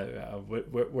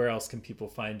 Where else can people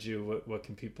find you? What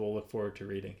can people look forward to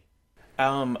reading?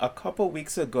 A couple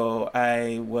weeks ago,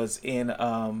 I was in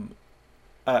an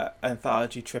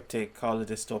anthology triptych called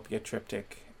the Dystopia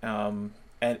Triptych.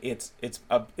 And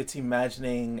it's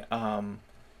imagining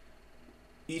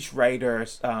each writer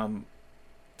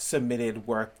submitted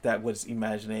work that was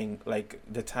imagining like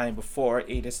the time before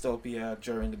a dystopia,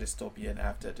 during the dystopia, and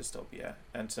after dystopia.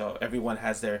 And so everyone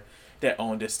has their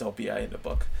own dystopia in the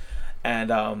book.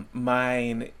 And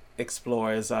mine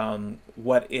explores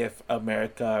what if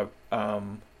America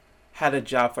had a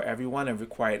job for everyone and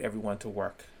required everyone to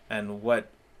work, and what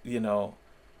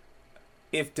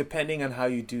if, depending on how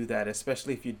you do that,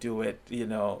 especially if you do it,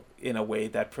 in a way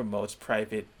that promotes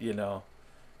private,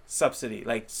 subsidy,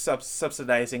 like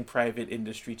subsidizing private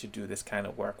industry to do this kind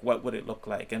of work, what would it look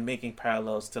like? And making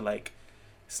parallels to like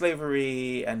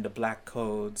slavery and the black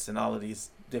codes and all of these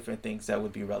different things that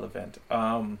would be relevant.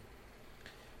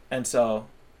 And so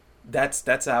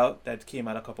that's out. That came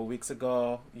out a couple weeks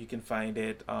ago. You can find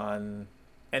it on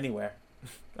anywhere.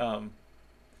 um,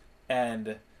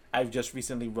 and I've just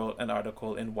recently wrote an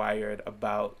article in Wired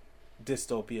about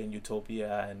dystopia and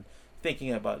utopia, and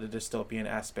thinking about the dystopian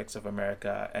aspects of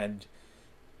America, and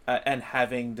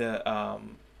having the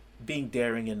being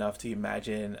daring enough to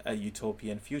imagine a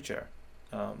utopian future.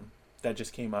 That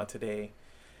just came out today.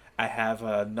 I have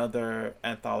another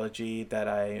anthology that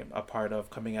I'm a part of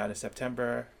coming out in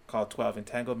September called 12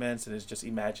 Entanglements, and it's just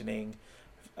imagining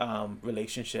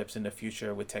relationships in the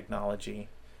future with technology.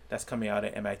 That's coming out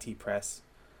at MIT Press.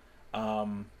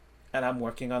 And I'm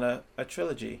working on a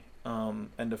trilogy. And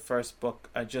the first book,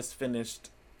 I just finished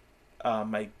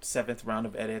my 7th round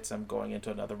of edits. I'm going into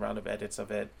another round of edits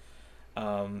of it.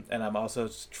 And I'm also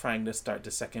trying to start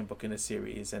the second book in the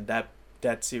series. And that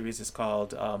series is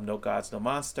called No Gods, No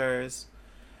Monsters.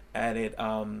 And it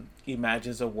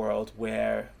imagines a world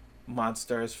where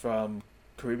monsters from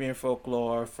Caribbean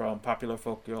folklore, from popular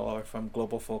folklore, from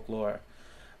global folklore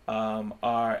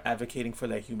are advocating for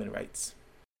their human rights.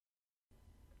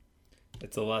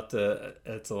 It's a lot to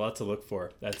look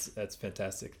for. That's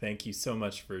fantastic. Thank you so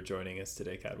much for joining us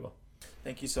today, Cadwell.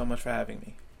 Thank you so much for having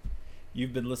me.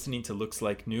 You've been listening to Looks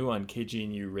Like New on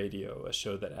KGNU Radio, a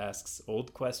show that asks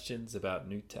old questions about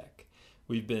new tech.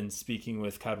 We've been speaking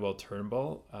with Cadwell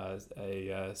Turnbull,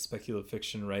 a speculative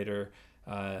fiction writer,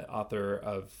 author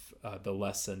of The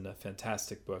Lesson, a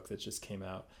fantastic book that just came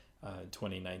out in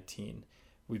 2019.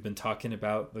 We've been talking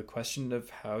about the question of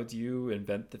how do you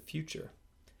invent the future?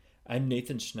 I'm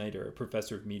Nathan Schneider, a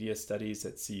professor of media studies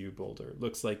at CU Boulder.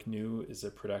 Looks Like New is a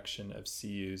production of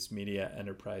CU's Media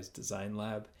Enterprise Design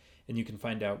Lab, and you can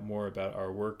find out more about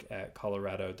our work at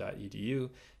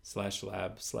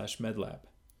colorado.edu/lab/medlab.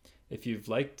 If you've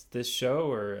liked this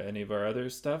show or any of our other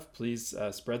stuff, please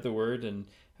spread the word and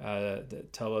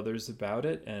tell others about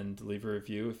it, and leave a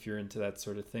review if you're into that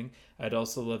sort of thing. I'd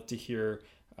also love to hear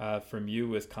from you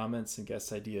with comments and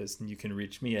guest ideas, and you can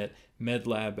reach me at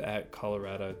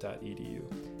medlab@colorado.edu.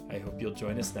 I hope you'll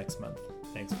join us next month.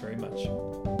 Thanks very much.